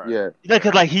out. Yeah.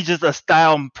 Because like he's just a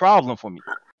style problem for me.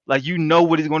 Like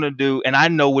what he's gonna do, and I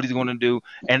know what he's gonna do,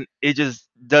 and it just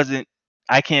doesn't.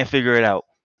 I can't figure it out.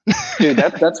 Dude,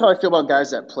 that's how I feel about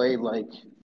guys that play like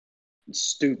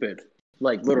stupid,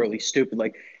 like literally stupid.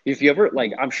 Like if you ever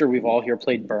I'm sure we've all here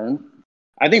played Burn.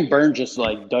 I think Burn just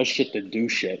like does shit to do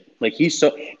shit. Like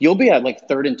you'll be at like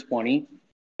 3rd and 20,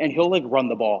 and he'll like run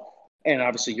the ball. And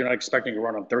obviously, you're not expecting to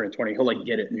run on 3rd and 20. He'll like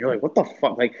get it, and you're like, "What the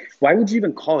fuck? Like, why would you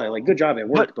even call it? Like, good job, it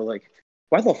worked, but like,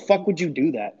 why the fuck would you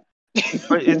do that?"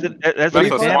 That's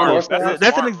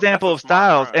an example of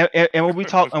styles. And when we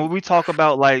talk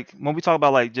about like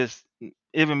just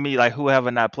even me, like who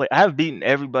haven't I played? I have beaten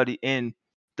everybody in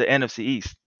the NFC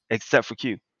East except for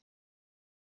Q.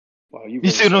 Wow, you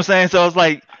see what I'm saying? So it's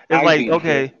like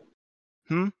okay,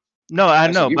 No,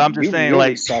 I know, but I'm just saying,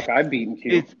 really like, suck. I've beaten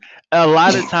Q. It's a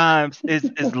lot of times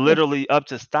it's literally up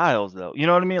to styles, though. You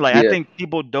know what I mean? Like, I think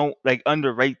people don't like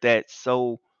underrate that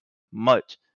so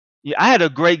much. Yeah, I had a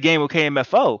great game with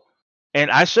KMFO, and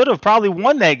I should have probably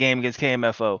won that game against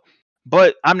KMFO,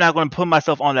 but I'm not going to put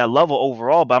myself on that level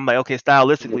overall. But I'm like, okay,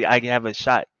 stylistically, I can have a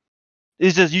shot.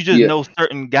 It's just you know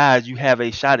certain guys you have a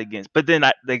shot against. But then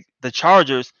the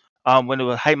Chargers, when it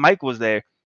was Hype Mike was there,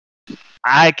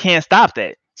 I can't stop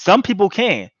that. Some people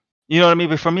can, you know what I mean.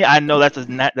 But for me, I know that's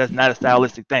not a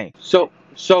stylistic thing. So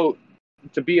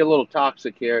to be a little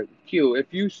toxic here, Q, if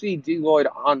you see D Lloyd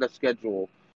on the schedule,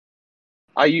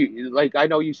 are you like? I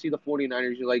know you see the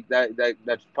 49ers. You're like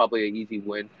that's probably an easy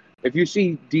win. If you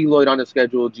see D Lloyd on the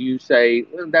schedule, do you say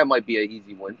that might be an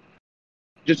easy win?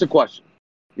 Just a question.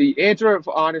 The answer,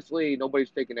 honestly,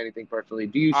 nobody's taking anything personally.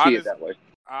 Do you see it that way?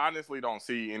 I honestly don't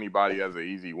see anybody as an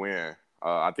easy win.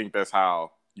 I think that's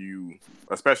how you,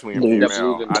 especially in Lose.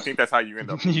 PML, I think that's how you end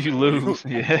up losing. You lose,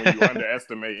 when yeah. you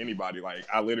underestimate anybody. Like,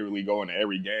 I literally go into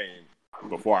every game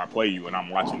before I play you, and I'm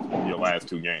watching your last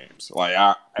 2 games. Like,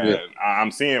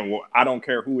 I'm seeing. I don't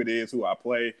care who it is, who I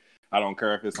play. I don't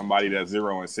care if it's somebody that's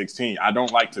 0-16. I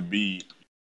don't like to be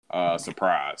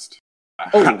surprised.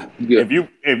 Oh, yeah.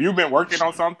 If you've been working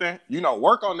on something,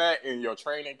 work on that in your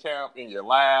training camp, in your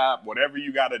lab, whatever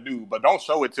you got to do. But don't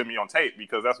show it to me on tape,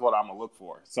 because that's what I'm gonna look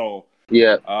for. So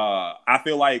Yeah. I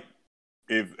feel like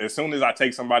as soon as I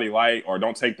take somebody light or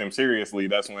don't take them seriously,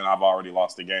 that's when I've already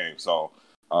lost the game. So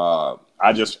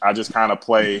I just kind of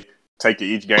take it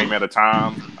each game at a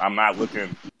time. I'm not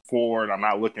looking forward. I'm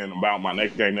not looking about my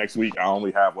next game next week. I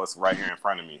only have what's right here in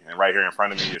front of me, and right here in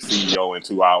front of me is CEO in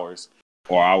 2 hours.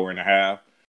 Or hour and a half.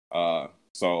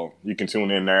 So you can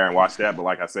tune in there and watch that. But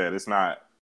like I said, it's not.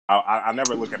 I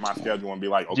never look at my schedule and be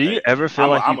like, okay. Do you ever feel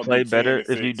like you play better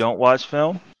if you don't watch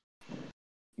film?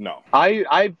 No.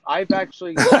 I've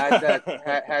actually had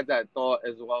that thought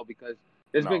as well, because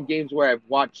there's been games where I've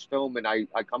watched film and I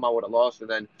come out with a loss, and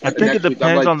then I think it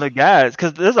depends on the guys,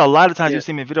 because there's a lot of times you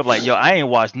see me in video like, yo, I ain't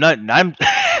watched nothing.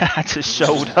 I just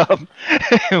showed up.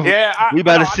 Yeah, we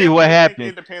about to see what happened.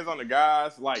 It depends on the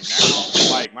guys. Like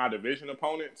now, like my division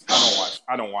opponents,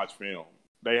 I don't watch film.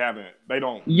 They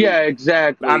don't. Yeah,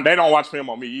 exactly. They don't watch film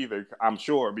on me either, I'm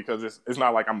sure, because it's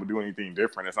not like I'm gonna do anything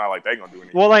different. It's not like they're gonna do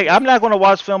anything. Well, like different. I'm not gonna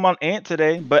watch film on Ant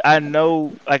today, but I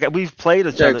know, like, we've played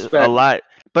each other a lot.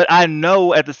 But I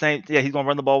know at the same, he's gonna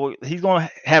run the ball. He's gonna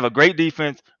have a great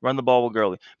defense, run the ball with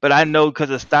Gurley. But I know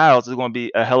because of styles, it's gonna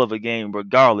be a hell of a game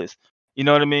regardless. You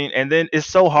know what I mean? And then it's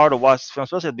so hard to watch film,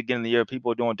 especially at the beginning of the year.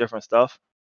 People are doing different stuff.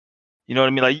 You know what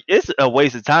I mean? Like, it's a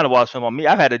waste of time to watch film on me.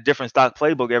 I've had a different stock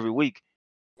playbook every week.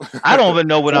 I don't even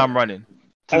know what I'm running.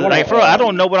 I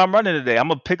don't know what I'm running today. I'm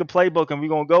gonna pick a playbook and we're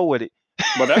gonna go with it.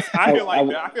 But I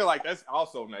feel like that's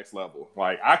also next level.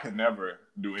 Like, I could never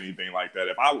do anything like that.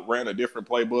 If I ran a different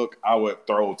playbook, I would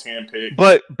throw 10 picks.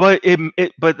 But and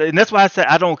that's why I said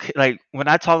I don't like when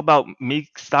I talk about me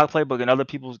stock playbook and other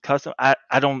people's custom. I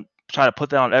don't try to put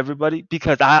that on everybody,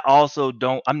 because I also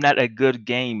I'm not a good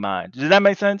game mind. Does that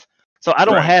make sense? So I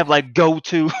don't have like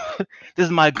go-to. This is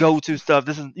my go-to stuff.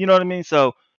 This is, you know what I mean?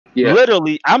 So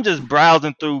literally, I'm just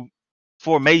browsing through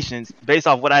formations based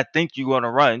off what I think you're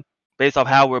gonna run, based off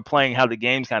how we're playing, how the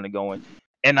game's kind of going,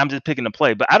 and I'm just picking a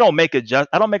play. But I don't make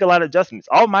a lot of adjustments.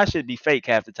 All my shit be fake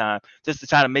half the time, just to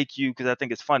try to make you, because I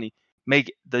think it's funny,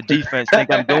 make the defense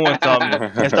think I'm doing something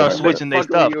and start switching their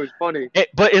stuff.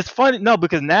 But it's funny, no,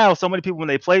 because now so many people, when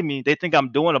they play me, they think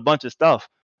I'm doing a bunch of stuff.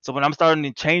 So when I'm starting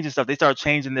to change stuff, they start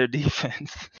changing their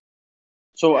defense.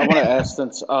 So I want to ask,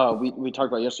 since we talked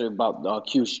about yesterday about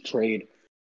Q's trade.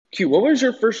 Q, what was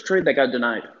your first trade that got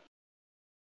denied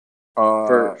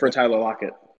for Tyler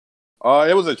Lockett?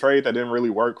 It was a trade that didn't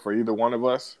really work for either one of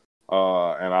us.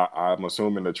 And I'm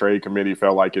assuming the trade committee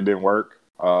felt like it didn't work.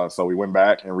 So we went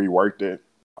back and reworked it.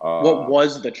 What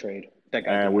was the trade that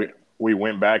got denied? We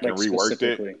went back and reworked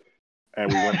it.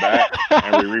 And we went back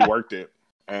and we reworked it.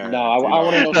 And, I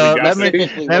want to know. Bill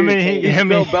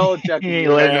Belichick. He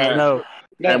ain't letting us know.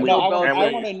 I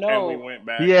want to know. And we went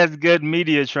back. He has good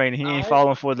media training. He ain't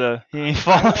falling for the bait.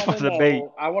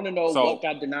 I want to know what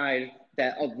got denied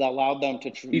that allowed them to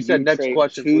trade. He said next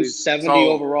question, please. 70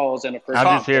 overalls and a first.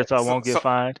 I'm just here so I won't get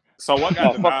fined. So what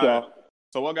got denied?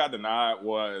 So what got denied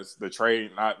was the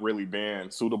trade not really being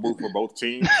suitable for both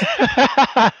teams.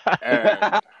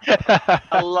 I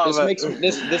love it.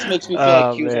 This makes me feel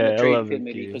like Q's on the trade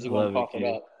committee because he won't cough it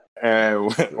up.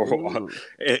 And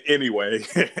anyway,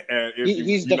 and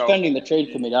he's defending the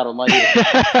trade committee. I don't like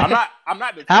it. I'm not.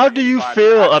 How do you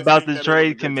feel about the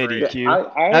trade committee, Q?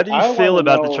 How do you feel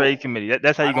about the trade committee?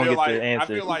 That's how you're gonna get the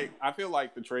answer. I feel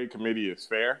like the trade committee is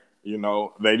fair. You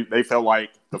know, they felt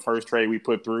like the first trade we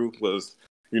put through was,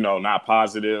 not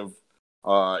positive.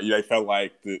 They felt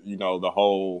like the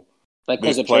whole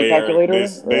this player,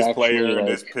 this player,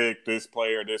 this pick, this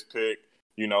player, this pick.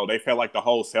 They felt like the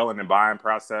whole selling and buying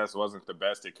process wasn't the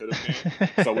best it could have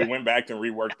been. So we went back and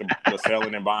reworked the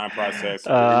selling and buying process,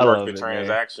 and reworked the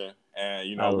transaction, and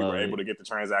we were able to get the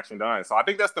transaction done. So I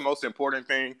think that's the most important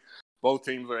thing. Both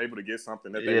teams are able to get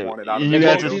something that they wanted out of it. You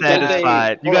guys are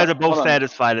satisfied. You guys are both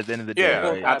satisfied at the end of the day. Yeah,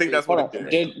 right? I think that's what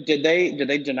it did. Did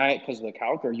they deny it because of the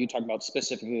calc, or are you talking about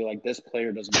specifically like this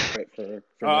player doesn't fit for this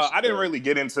I didn't really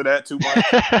get into that too much.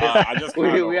 I just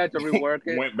we had to rework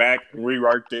it. Went back,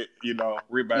 reworked it.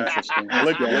 Reback.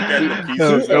 Look at the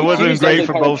pieces. It wasn't great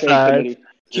for both sides.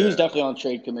 Q's definitely on the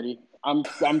trade committee.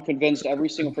 I'm convinced every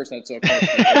single person that's a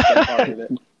part of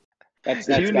it. That's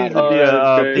you need to be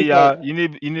a PR. You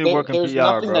need to work in PR, There's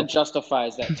nothing bro. that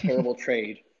justifies that terrible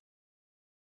trade.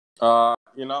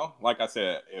 You know, like I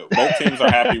said, both teams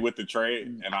are happy with the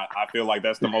trade, and I feel like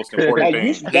that's the most important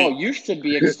thing. You should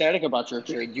be ecstatic about your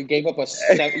trade. You gave up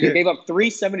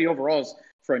 370 overalls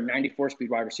for a 94-speed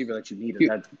wide receiver that you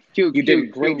needed. You did a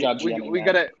great job GMing. We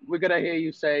gotta hear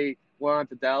you say we're on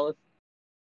to Dallas.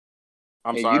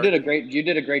 I'm sorry. You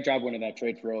did a great job winning that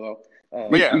trade for real, though.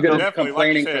 But yeah, you've been definitely,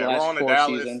 complaining like you said, for the last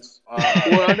 4 seasons.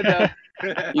 We're on to Dallas.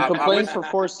 You complained for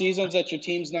 4 seasons that your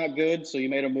team's not good, so you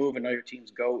made a move, and now your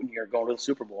team's and you're going to the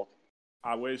Super Bowl.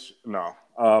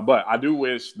 But I do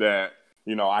wish that,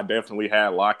 you know, I definitely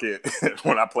had Lockett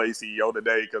when I played CEO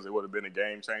today, because it would have been a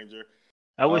game changer.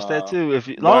 I wish that too. As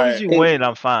long as you win,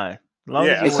 I'm fine. As long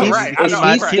as you win,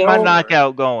 keep my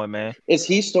knockout going, man. Is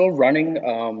he still running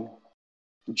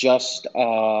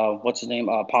what's his name,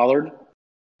 Pollard?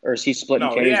 Or is he splitting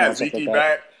carries? No, he has Zeke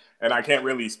back, and I can't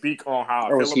really speak on how I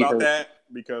feel about that,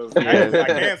 because I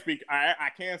can't speak.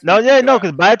 I can't speak.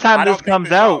 Because by the time this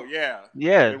comes out,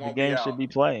 the game should be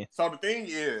playing. So the thing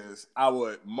is, I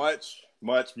would much,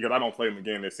 because I don't play him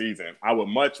again this season, I would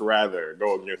much rather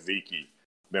go against Zeke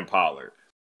than Pollard.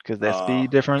 Because that speed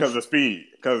difference? Because of speed.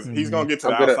 Because he's going to get to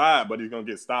the outside, but he's going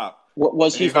to get stopped.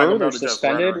 Was he hurt or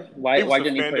suspended? Why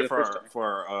didn't he play the first time?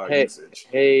 For usage.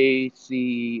 Hey,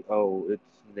 CEO, it's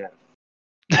Neff.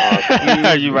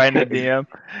 Are you writing a DM?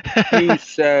 He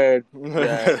said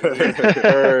that he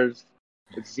prefers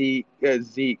Zeke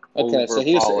over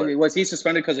Pollard. Was he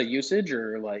suspended because of usage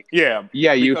or like? Yeah,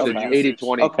 usage.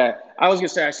 80-20. Okay, I was gonna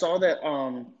say I saw that.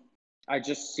 I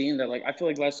just seen that. Like, I feel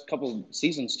like last couple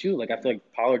seasons too. Like, I feel like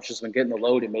Pollard's just been getting the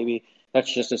load, and maybe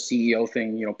that's just a CEO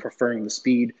thing. You know, preferring the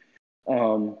speed.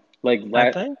 I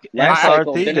think NFL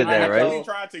RT did that, right?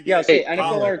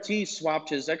 NFL RT swapped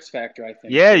his X Factor, I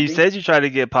think. Yeah, you said you tried to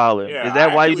get Pollard. Is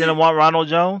that why you didn't want Ronald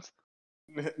Jones?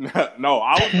 No,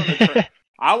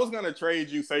 I was gonna trade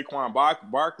you Saquon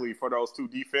Barkley for those 2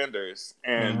 defenders,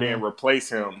 and then replace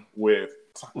him with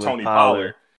Tony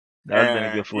Pollard. That would have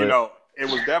been a good flip. You know, it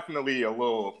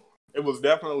was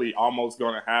definitely almost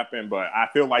going to happen, but I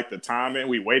feel like the timing,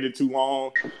 we waited too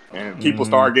long, and people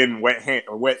started getting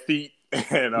wet feet.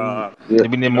 And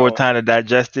we need more time to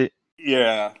digest it.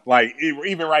 Yeah, like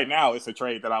even right now, it's a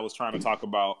trade that I was trying to talk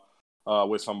about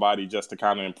with somebody just to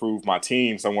kind of improve my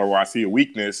team somewhere where I see a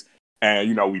weakness. And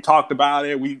you know, we talked about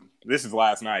it. This is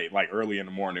last night, like early in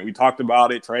the morning. We talked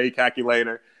about it, trade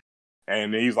calculator,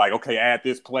 and he's like, "Okay, add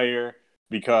this player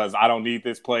because I don't need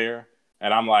this player."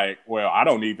 And I'm like, "Well, I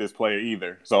don't need this player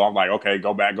either." So I'm like, "Okay,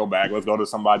 go back. Let's go to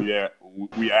somebody that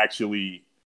we actually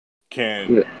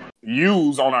can."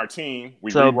 Use on our team.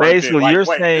 So basically, you're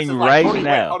saying right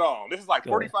now. Hold on. This is like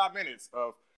 45 minutes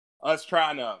of us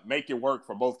trying to make it work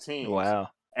for both teams. Wow.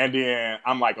 And then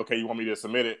I'm like, okay, you want me to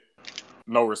submit it?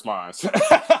 No response.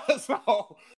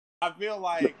 So I feel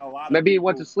like a lot of maybe he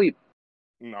went to sleep.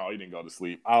 No, he didn't go to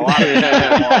sleep. A lot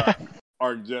of people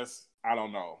are just, I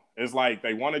don't know. It's like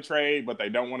they want to trade, but they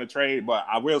don't want to trade. But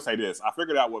I will say this. I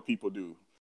figured out what people do.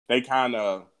 They kind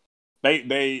of,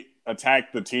 they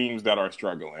attack the teams that are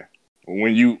struggling.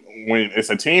 When it's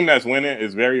a team that's winning,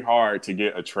 it's very hard to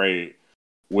get a trade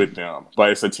with them. But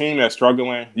it's a team that's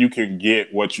struggling, you can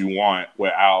get what you want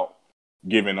without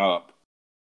giving up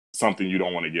something you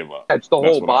don't want to give up. That's the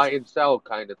whole buy and sell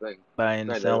kind of thing. Buying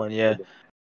and selling, yeah.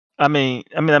 I mean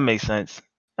that makes sense,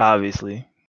 obviously,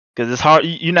 because it's hard.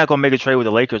 You're not gonna make a trade with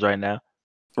the Lakers right now.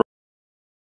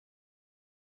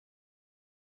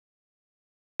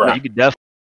 Right. You could definitely.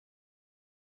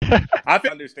 I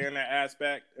understand that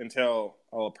aspect until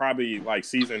probably like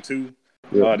season 2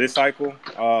 this cycle,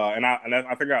 and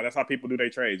I figure out that's how people do their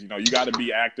trades. You know, you got to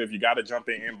be active, you got to jump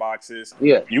in inboxes,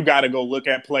 you got to go look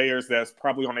at players that's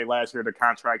probably on their last year of the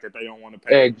contract that they don't want to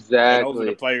pay. Exactly, and those are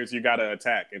the players you got to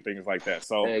attack and things like that.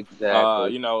 So,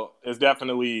 you know, it's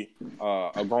definitely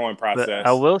a growing process. But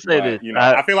I will say this, you know,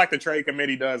 I feel like the trade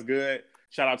committee does good.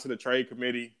 Shout out to the trade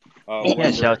committty. You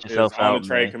can't shout yourself out, on the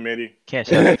trade committee. Can't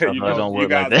shout yourself out. Don't work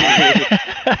like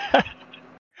that.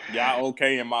 Y'all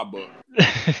okay in my book.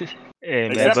 Hey,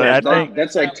 man, but I think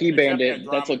that's like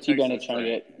T-Bandit. That's like T-Bandit trying to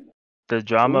get the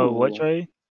drama of what trade?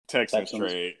 Texans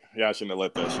trade. Y'all shouldn't have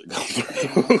let that shit go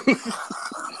through.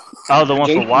 Oh, the one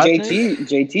for Watson?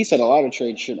 JT said a lot of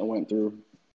trades shouldn't have went through.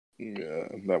 Yeah,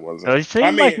 that wasn't. So it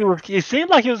seemed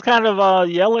like he was kind of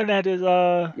yelling at his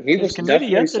committee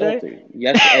yesterday. Salty.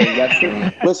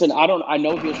 Yes. Listen, I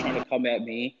know he was trying to come at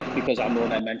me because I'm the one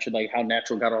that mentioned like how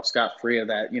Natural got off scot-free of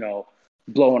that, you know,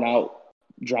 blowing out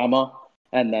drama,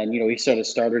 and then, you know, he set his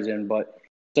starters in, but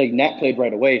it's like Nat played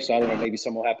right away, so I don't know, maybe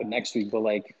something will happen next week, but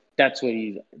like that's what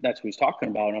he's talking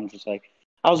about, and I'm just like,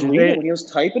 I was reading when he was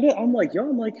typing it, I'm like,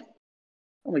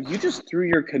 you just threw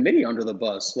your committee under the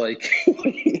bus, like.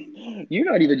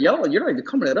 You're not even yelling. You're not even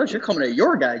coming at us. You're coming at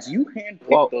your guys. You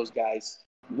handpicked those guys.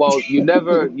 Well, you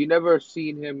never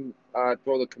seen him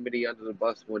throw the committee under the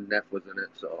bus when Neff was in it.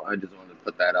 So I just wanted to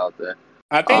put that out there.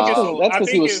 I think That's because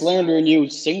he was slandering you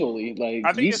singly.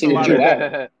 Like he singled you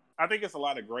out. I think it's a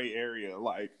lot of gray area,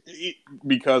 like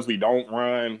because we don't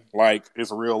run like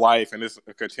it's real life and it's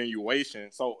a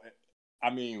continuation. So,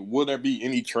 I mean, will there be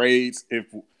any trades if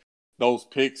those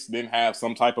picks didn't have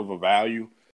some type of a value?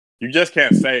 You just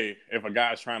can't say if a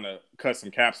guy's trying to cut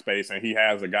some cap space and he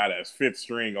has a guy that's fifth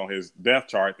string on his depth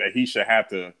chart that he should have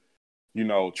to,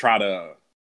 try to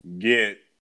get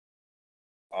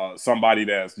somebody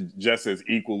that's just as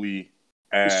equally.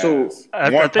 So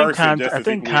I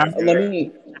think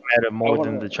matter more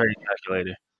than the trade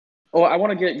calculator. Oh, I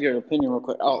want to get your opinion real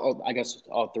quick. I guess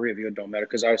all three of you, it don't matter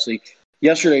because obviously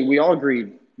yesterday we all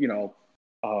agreed, the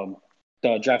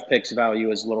draft picks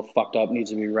value is a little fucked up,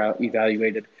 needs to be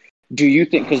evaluated. Do you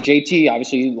think, because JT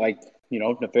obviously, like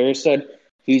Nefarious said,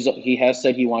 he has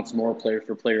said he wants more player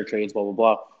for player trades, blah blah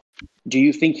blah. Do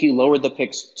you think he lowered the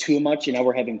picks too much and now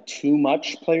we're having too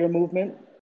much player movement?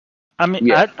 I mean,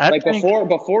 yeah. I think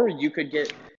before you could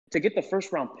get the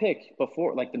first round pick,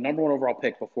 before like the number one overall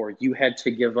pick, before you had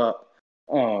to give up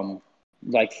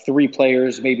like three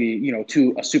players, maybe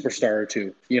two, a superstar or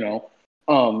two,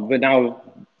 but now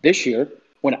this year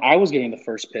when I was getting the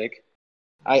first pick,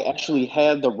 I actually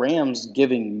had the Rams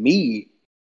giving me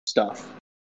stuff.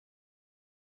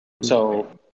 So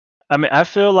I mean, I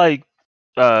feel like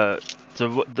to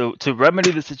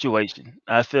remedy the situation,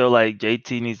 I feel like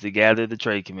JT needs to gather the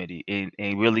trade committee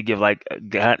and really give like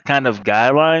kind of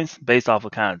guidelines based off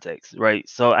of context, right?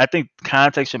 So I think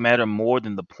context should matter more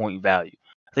than the point value.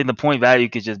 I think the point value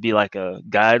could just be like a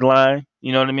guideline,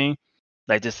 you know what I mean?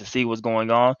 Like just to see what's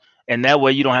going on. And that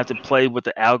way you don't have to play with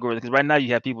the algorithm. Because right now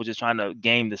you have people just trying to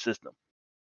game the system.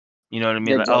 You know what I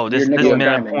mean? Like, oh, this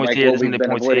many points here, this many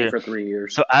points here. For 3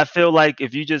 years. So I feel like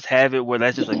if you just have it where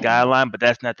that's just a guideline, but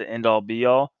that's not the end all be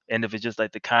all, and if it's just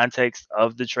like the context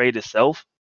of the trade itself,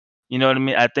 you know what I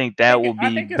mean? I think that will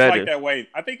be better.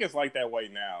 I think it's like that way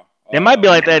now. It might be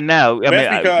like that now.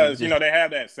 That's because they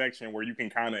have that section where you can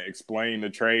kind of explain the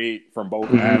trade from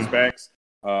both aspects.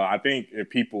 I think if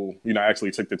people,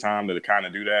 actually took the time to kind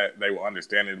of do that, they will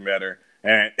understand it better.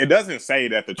 And it doesn't say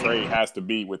that the trade has to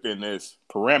be within this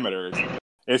parameters.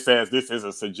 It says this is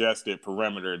a suggested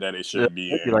parameter that it should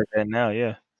be in. Like that now,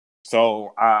 yeah.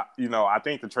 So, I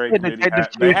think the trade committee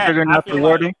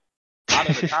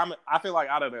I feel like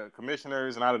out of the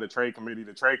commissioners and out of the trade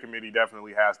committee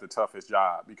definitely has the toughest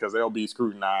job because they'll be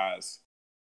scrutinized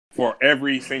for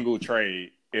every single trade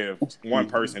if one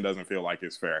person doesn't feel like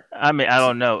it's fair. I mean, I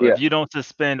don't know. Yeah. If you don't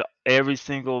suspend every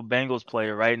single Bengals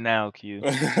player right now, Q,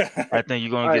 I think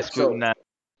you're going to get scrutinized.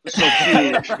 So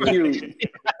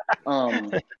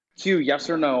Q, yes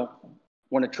or no?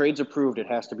 When a trade's approved, it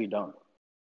has to be done.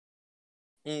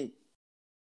 100%.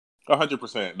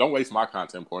 Don't waste my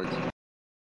content points.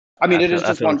 I mean, it is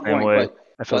just one point,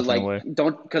 but like,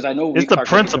 don't, because I know it's the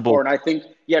principle. And I think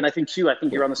Q, I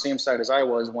think you're on the same side as I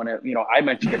was when I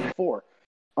mentioned it before.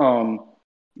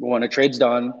 When a trade's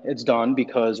done, it's done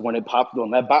because when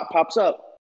that bot pops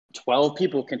up, 12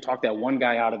 people can talk that one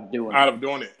guy out of doing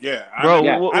it. Yeah, bro.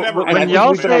 When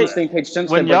y'all say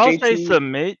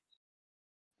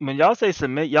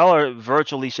submit, y'all are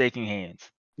virtually shaking hands.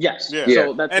 Yes. Yeah.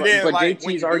 So that's but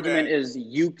JT's argument is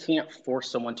you can't force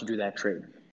someone to do that trade.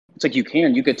 It's like you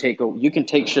can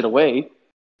take shit away.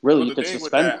 Really, you could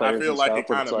suspend players. I feel like it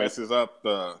kind of messes up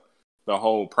the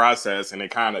whole process, and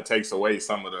it kind of takes away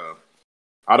some of the,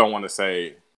 I don't want to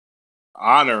say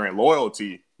honor and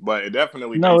loyalty, but it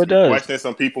definitely makes me question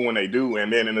some people when they do.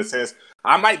 And then in a sense,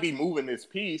 I might be moving this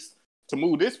piece to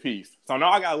move this piece. So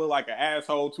now I got to look like an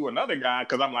asshole to another guy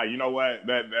because I'm like, you know what?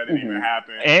 That didn't even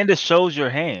happen. And it shows your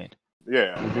hand.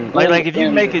 Yeah. Like if you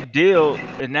make a deal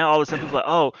and now all of a sudden people are like,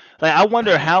 oh, like I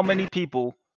wonder how many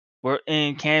people were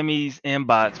in Cammy's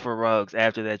inbox for Ruggs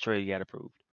after that trade got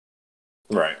approved.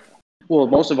 Right. Well,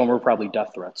 most of them were probably death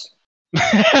threats.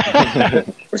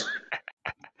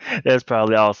 That's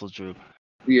probably also true.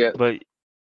 Yeah. But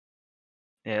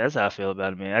yeah, that's how I feel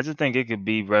about it, man. I just think it could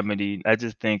be remedied. I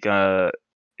just think I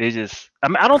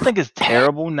don't think it's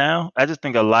terrible now. I just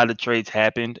think a lot of trades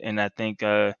happened, and I think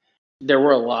there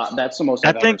were a lot. That's the most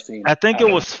I've ever seen. I think it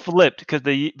was flipped because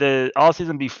the all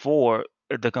season before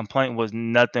the complaint was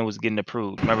nothing was getting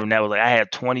approved. Remember that was like I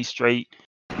had 20 straight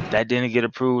that didn't get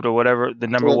approved or whatever the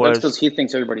number was. That's because he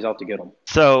thinks everybody's out to get him.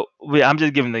 So I'm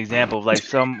just giving the example of like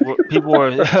some people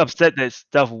were upset that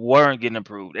stuff weren't getting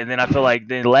approved, and then I feel like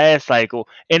the last cycle,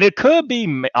 and it could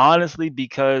be honestly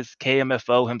because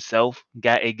KMFO himself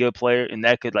got a good player, and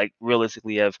that could like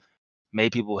realistically have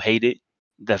made people hate it.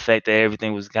 The fact that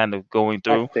everything was kind of going I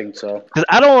through. think so. Because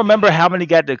I don't remember how many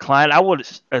got declined. I would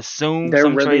assume There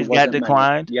some really trades got wasn't many.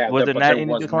 declined. Yeah, Was there but not there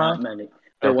any was decline? not many.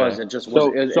 There Okay. was. It just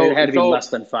was. It had to be less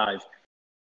than 5.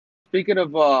 Speaking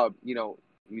of,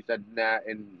 you said Nat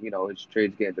and his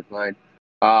trades getting declined.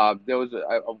 There was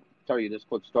I'll tell you this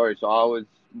quick story. So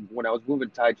when I was moving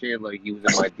Ty Chandler, he was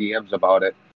in my DMs about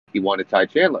it. He wanted Ty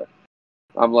Chandler.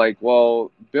 I'm like,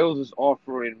 well, Bills is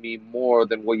offering me more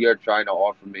than what you're trying to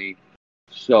offer me.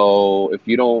 So if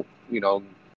you don't,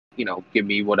 give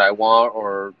me what I want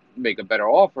or make a better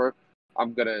offer,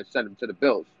 I'm gonna send him to the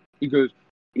Bills.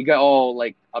 He got all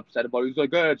like upset about it. He's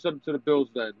like, send him to the Bills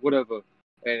then, whatever.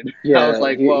 And Yeah, I was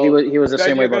like, he was the then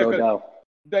same way you're about gonna- Odell.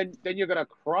 then you're gonna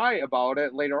cry about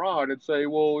it later on and say,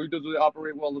 well, he doesn't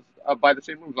operate well by the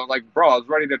same rules. I'm like, bro, I was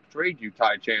ready to trade you,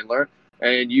 Ty Chandler,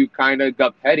 and you kind of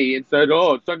got petty and said,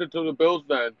 oh, send it to the Bills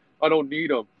then. I don't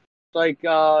need him. It's like,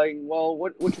 well,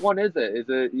 which one is it? Is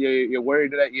it you're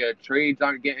worried that your trades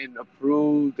aren't getting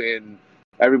approved and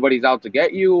everybody's out to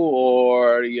get you,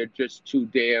 or you're just too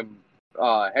damn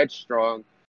headstrong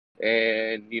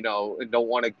and don't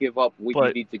want to give up what you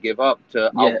But need to give up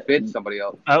to outbid somebody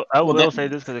else? I will say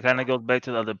this because it kind of goes back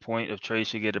to the other point of trades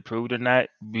should get approved or not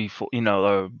before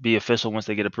or be official once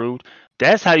they get approved.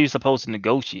 That's how you're supposed to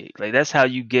negotiate. Like that's how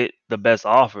you get the best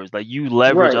offers. Like you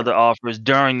leverage Right. other offers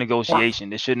during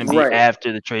negotiation. It shouldn't be Right.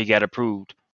 after the trade got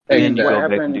approved. And Then you what go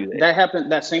back happened? and do that.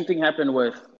 That same thing happened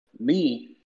with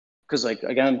me, because like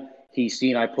again, he's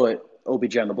seen I put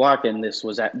OBJ on the block, and this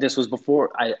was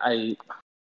before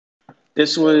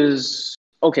this was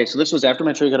okay. So this was after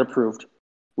my trade got approved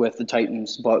with the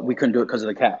Titans, but we couldn't do it because of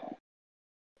the cap.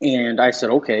 And I said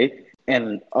okay,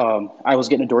 and I was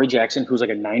getting Adoree Jackson, who's like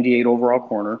a 98 overall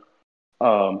corner,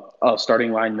 a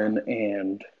starting lineman,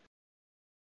 and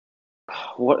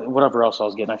whatever else I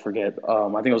was getting, I forget. I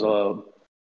think it was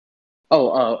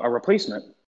a replacement,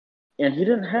 and he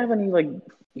doesn't have any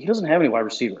wide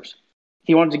receivers.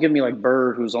 He wanted to give me like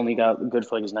Bird, who's only got good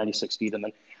for like his 96 speed, and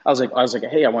then I was like,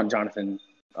 hey, I want Jonathan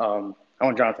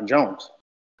Jones.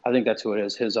 I think that's who it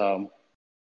is. His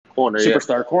Corner,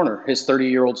 superstar corner, his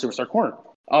 30-year-old superstar corner.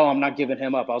 Oh, I'm not giving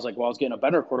him up. I was like, well, I was getting a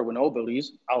better corner with no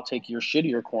abilities. I'll take your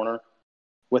shittier corner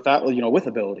with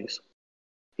abilities.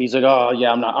 He's like, oh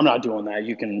yeah, I'm not doing that.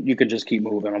 You can just keep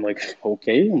moving. I'm like,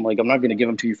 okay. I'm like, I'm not gonna give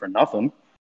him to you for nothing.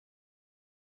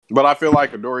 But I feel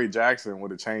like Adoree Jackson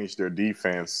would have changed their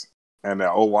defense, and the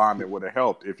O-line would have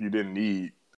helped if you didn't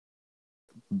need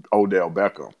Odell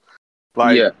Beckham.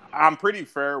 I'm pretty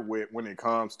fair when it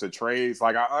comes to trades.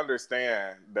 Like, I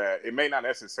understand that it may not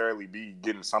necessarily be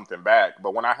getting something back,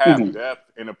 but when I have depth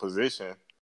in a position,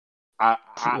 I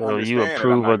understand you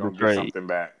approve that I'm not of the going to get trade. something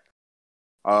back.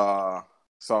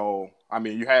 So I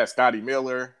mean, you had Scotty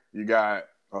Miller, you got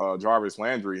Jarvis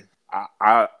Landry.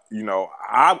 I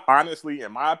honestly,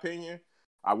 in my opinion,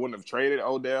 I wouldn't have traded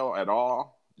Odell at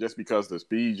all, just because the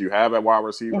speed you have at wide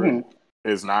receiver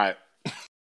is not.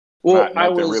 Well, I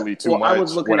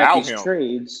was looking at these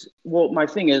trades. Well, my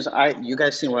thing is, you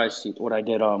guys seen what I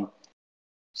did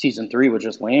season 3 with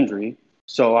just Landry.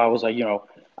 So I was like,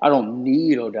 I don't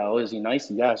need Odell. Is he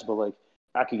nice? Yes, but like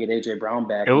I could get AJ Brown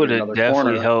back. It would have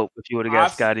definitely helped if you would have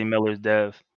got Scotty Miller's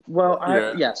dev. Well,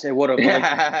 yes, it would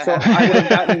have. So I would have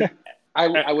gotten.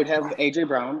 I would have AJ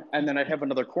Brown, and then I'd have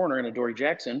another corner in Adoree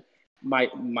Jackson. My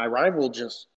rival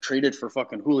just traded for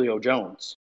fucking Julio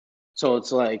Jones. So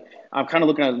it's like I'm kind of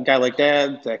looking at a guy like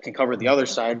that can cover the other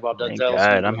side while Denzel's.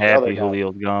 God, I'm happy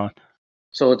Julio's gone.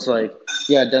 So it's like,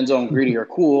 yeah, Denzel and Greedy are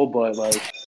cool, but like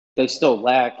they still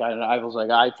lack. I was like,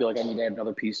 I feel like I need to add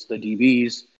another piece to the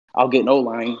DBs. I'll get an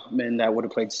O-lineman that would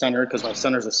have played center because my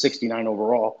center's a 69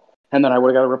 overall, and then I would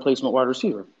have got a replacement wide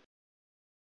receiver.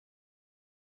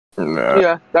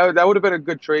 Yeah, that would have been a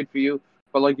good trade for you.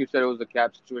 But like you said, it was a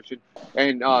cap situation.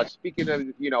 And speaking of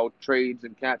trades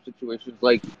and cap situations,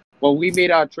 like when we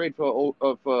made our trade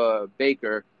for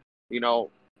Baker,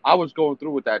 I was going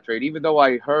through with that trade. Even though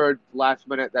I heard last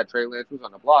minute that Trey Lance was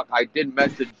on the block, I did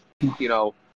message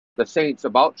the Saints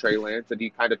about Trey Lance, and he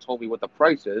kind of told me what the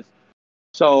price is.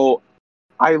 So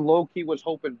I low-key was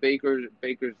hoping Baker's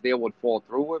deal would fall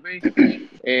through with me,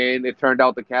 and it turned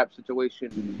out the cap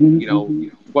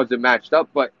situation, wasn't matched up.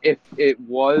 But if it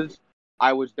was,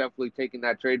 I was definitely taking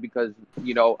that trade because,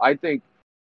 I think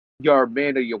you're a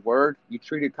man of your word. You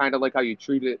treat it kind of like how you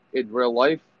treat it in real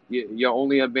life. You're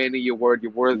only a man of your word.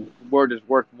 Your word is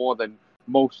worth more than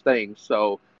most things.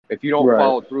 So if you don't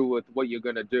follow through with what you're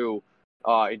gonna do,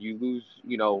 and you lose,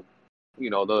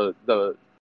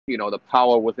 the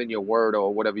power within your word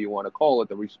or whatever you want to call it,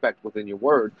 the respect within your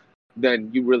word,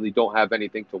 then you really don't have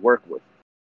anything to work with.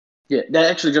 Yeah,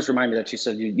 that actually just reminded me that you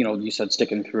said you said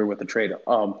sticking through with the trade.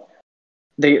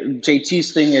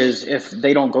 JT's thing is if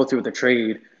they don't go through with the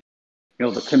trade,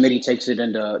 the committee takes it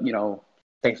into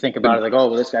they think about it like, oh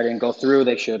well, this guy didn't go through.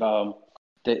 They should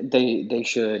they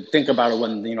should think about it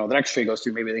when the next trade goes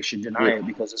through. Maybe they should deny it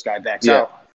because this guy backs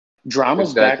out.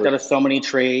 Drama's backed out of so many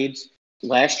trades.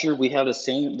 Last year we had the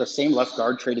same left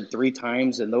guard traded 3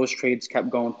 times, and those trades kept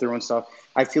going through and stuff.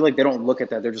 I feel like they don't look at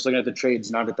that. They're just looking at the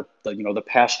trades, not at the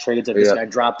past trades that this guy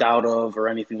dropped out of or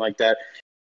anything like that.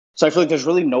 So I feel like there's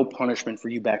really no punishment for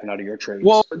you backing out of your trades.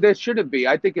 Well, there shouldn't be.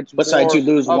 I think it's besides more you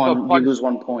lose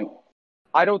 1 point.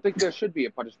 I don't think there should be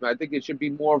a punishment. I think it should be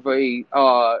more of a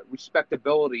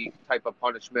respectability type of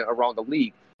punishment around the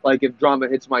league. Like if Drama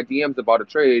hits my DMs about a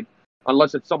trade,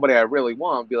 unless it's somebody I really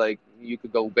want, be like, you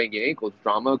could go bang your ankles,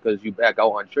 Drama, because you back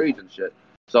out on trades and shit.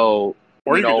 So,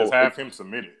 or you could just have him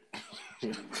submit it.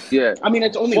 Yeah. I mean,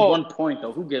 it's only 1 point,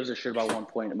 though. Who gives a shit about 1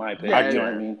 point, in my opinion? You know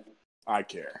what I mean? I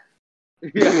care.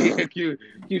 Yeah,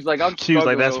 Q's like, I'm She was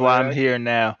like, that's why I'm here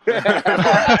now.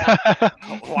 Why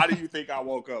do you think I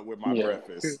woke up with my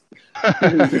breakfast? All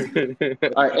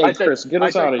right, hey, Chris, get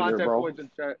us out of here, bro.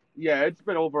 Yeah, it's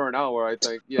been over an hour, I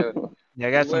think. Yeah. Yeah,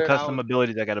 I got some custom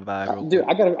abilities I gotta buy. Dude,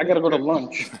 I gotta go to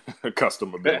lunch.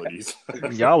 Custom abilities.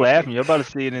 Y'all laughing. You're about to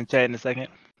see it in chat in a second.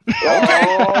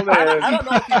 Oh, man. I don't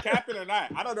know if he's capping or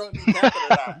not.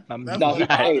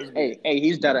 Hey,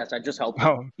 he's dead ass. I just helped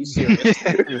him. He's serious.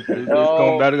 It's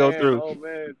about to go through. Oh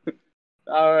man.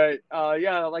 All right.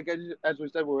 Yeah, like as we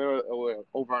said, we're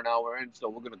over an hour in, so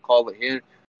we're gonna call it here.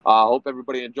 Hope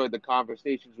everybody enjoyed the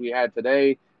conversations we had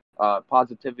today.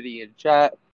 Positivity in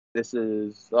chat. This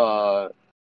is I'm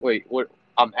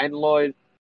Enloyd.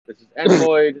 This is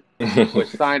Enloyd. We're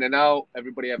signing out.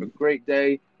 Everybody have a great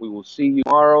day. We will see you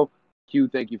tomorrow. Q,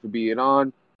 thank you for being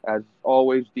on. As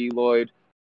always, D-Lloyd,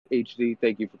 HD,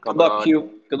 thank you for coming on. Good luck,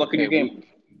 Q. Good luck in your game.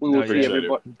 We will see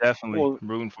everybody. Definitely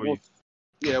rooting for you.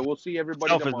 Yeah, we'll see everybody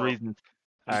Selfish tomorrow. reasons.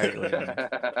 All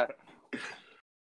right.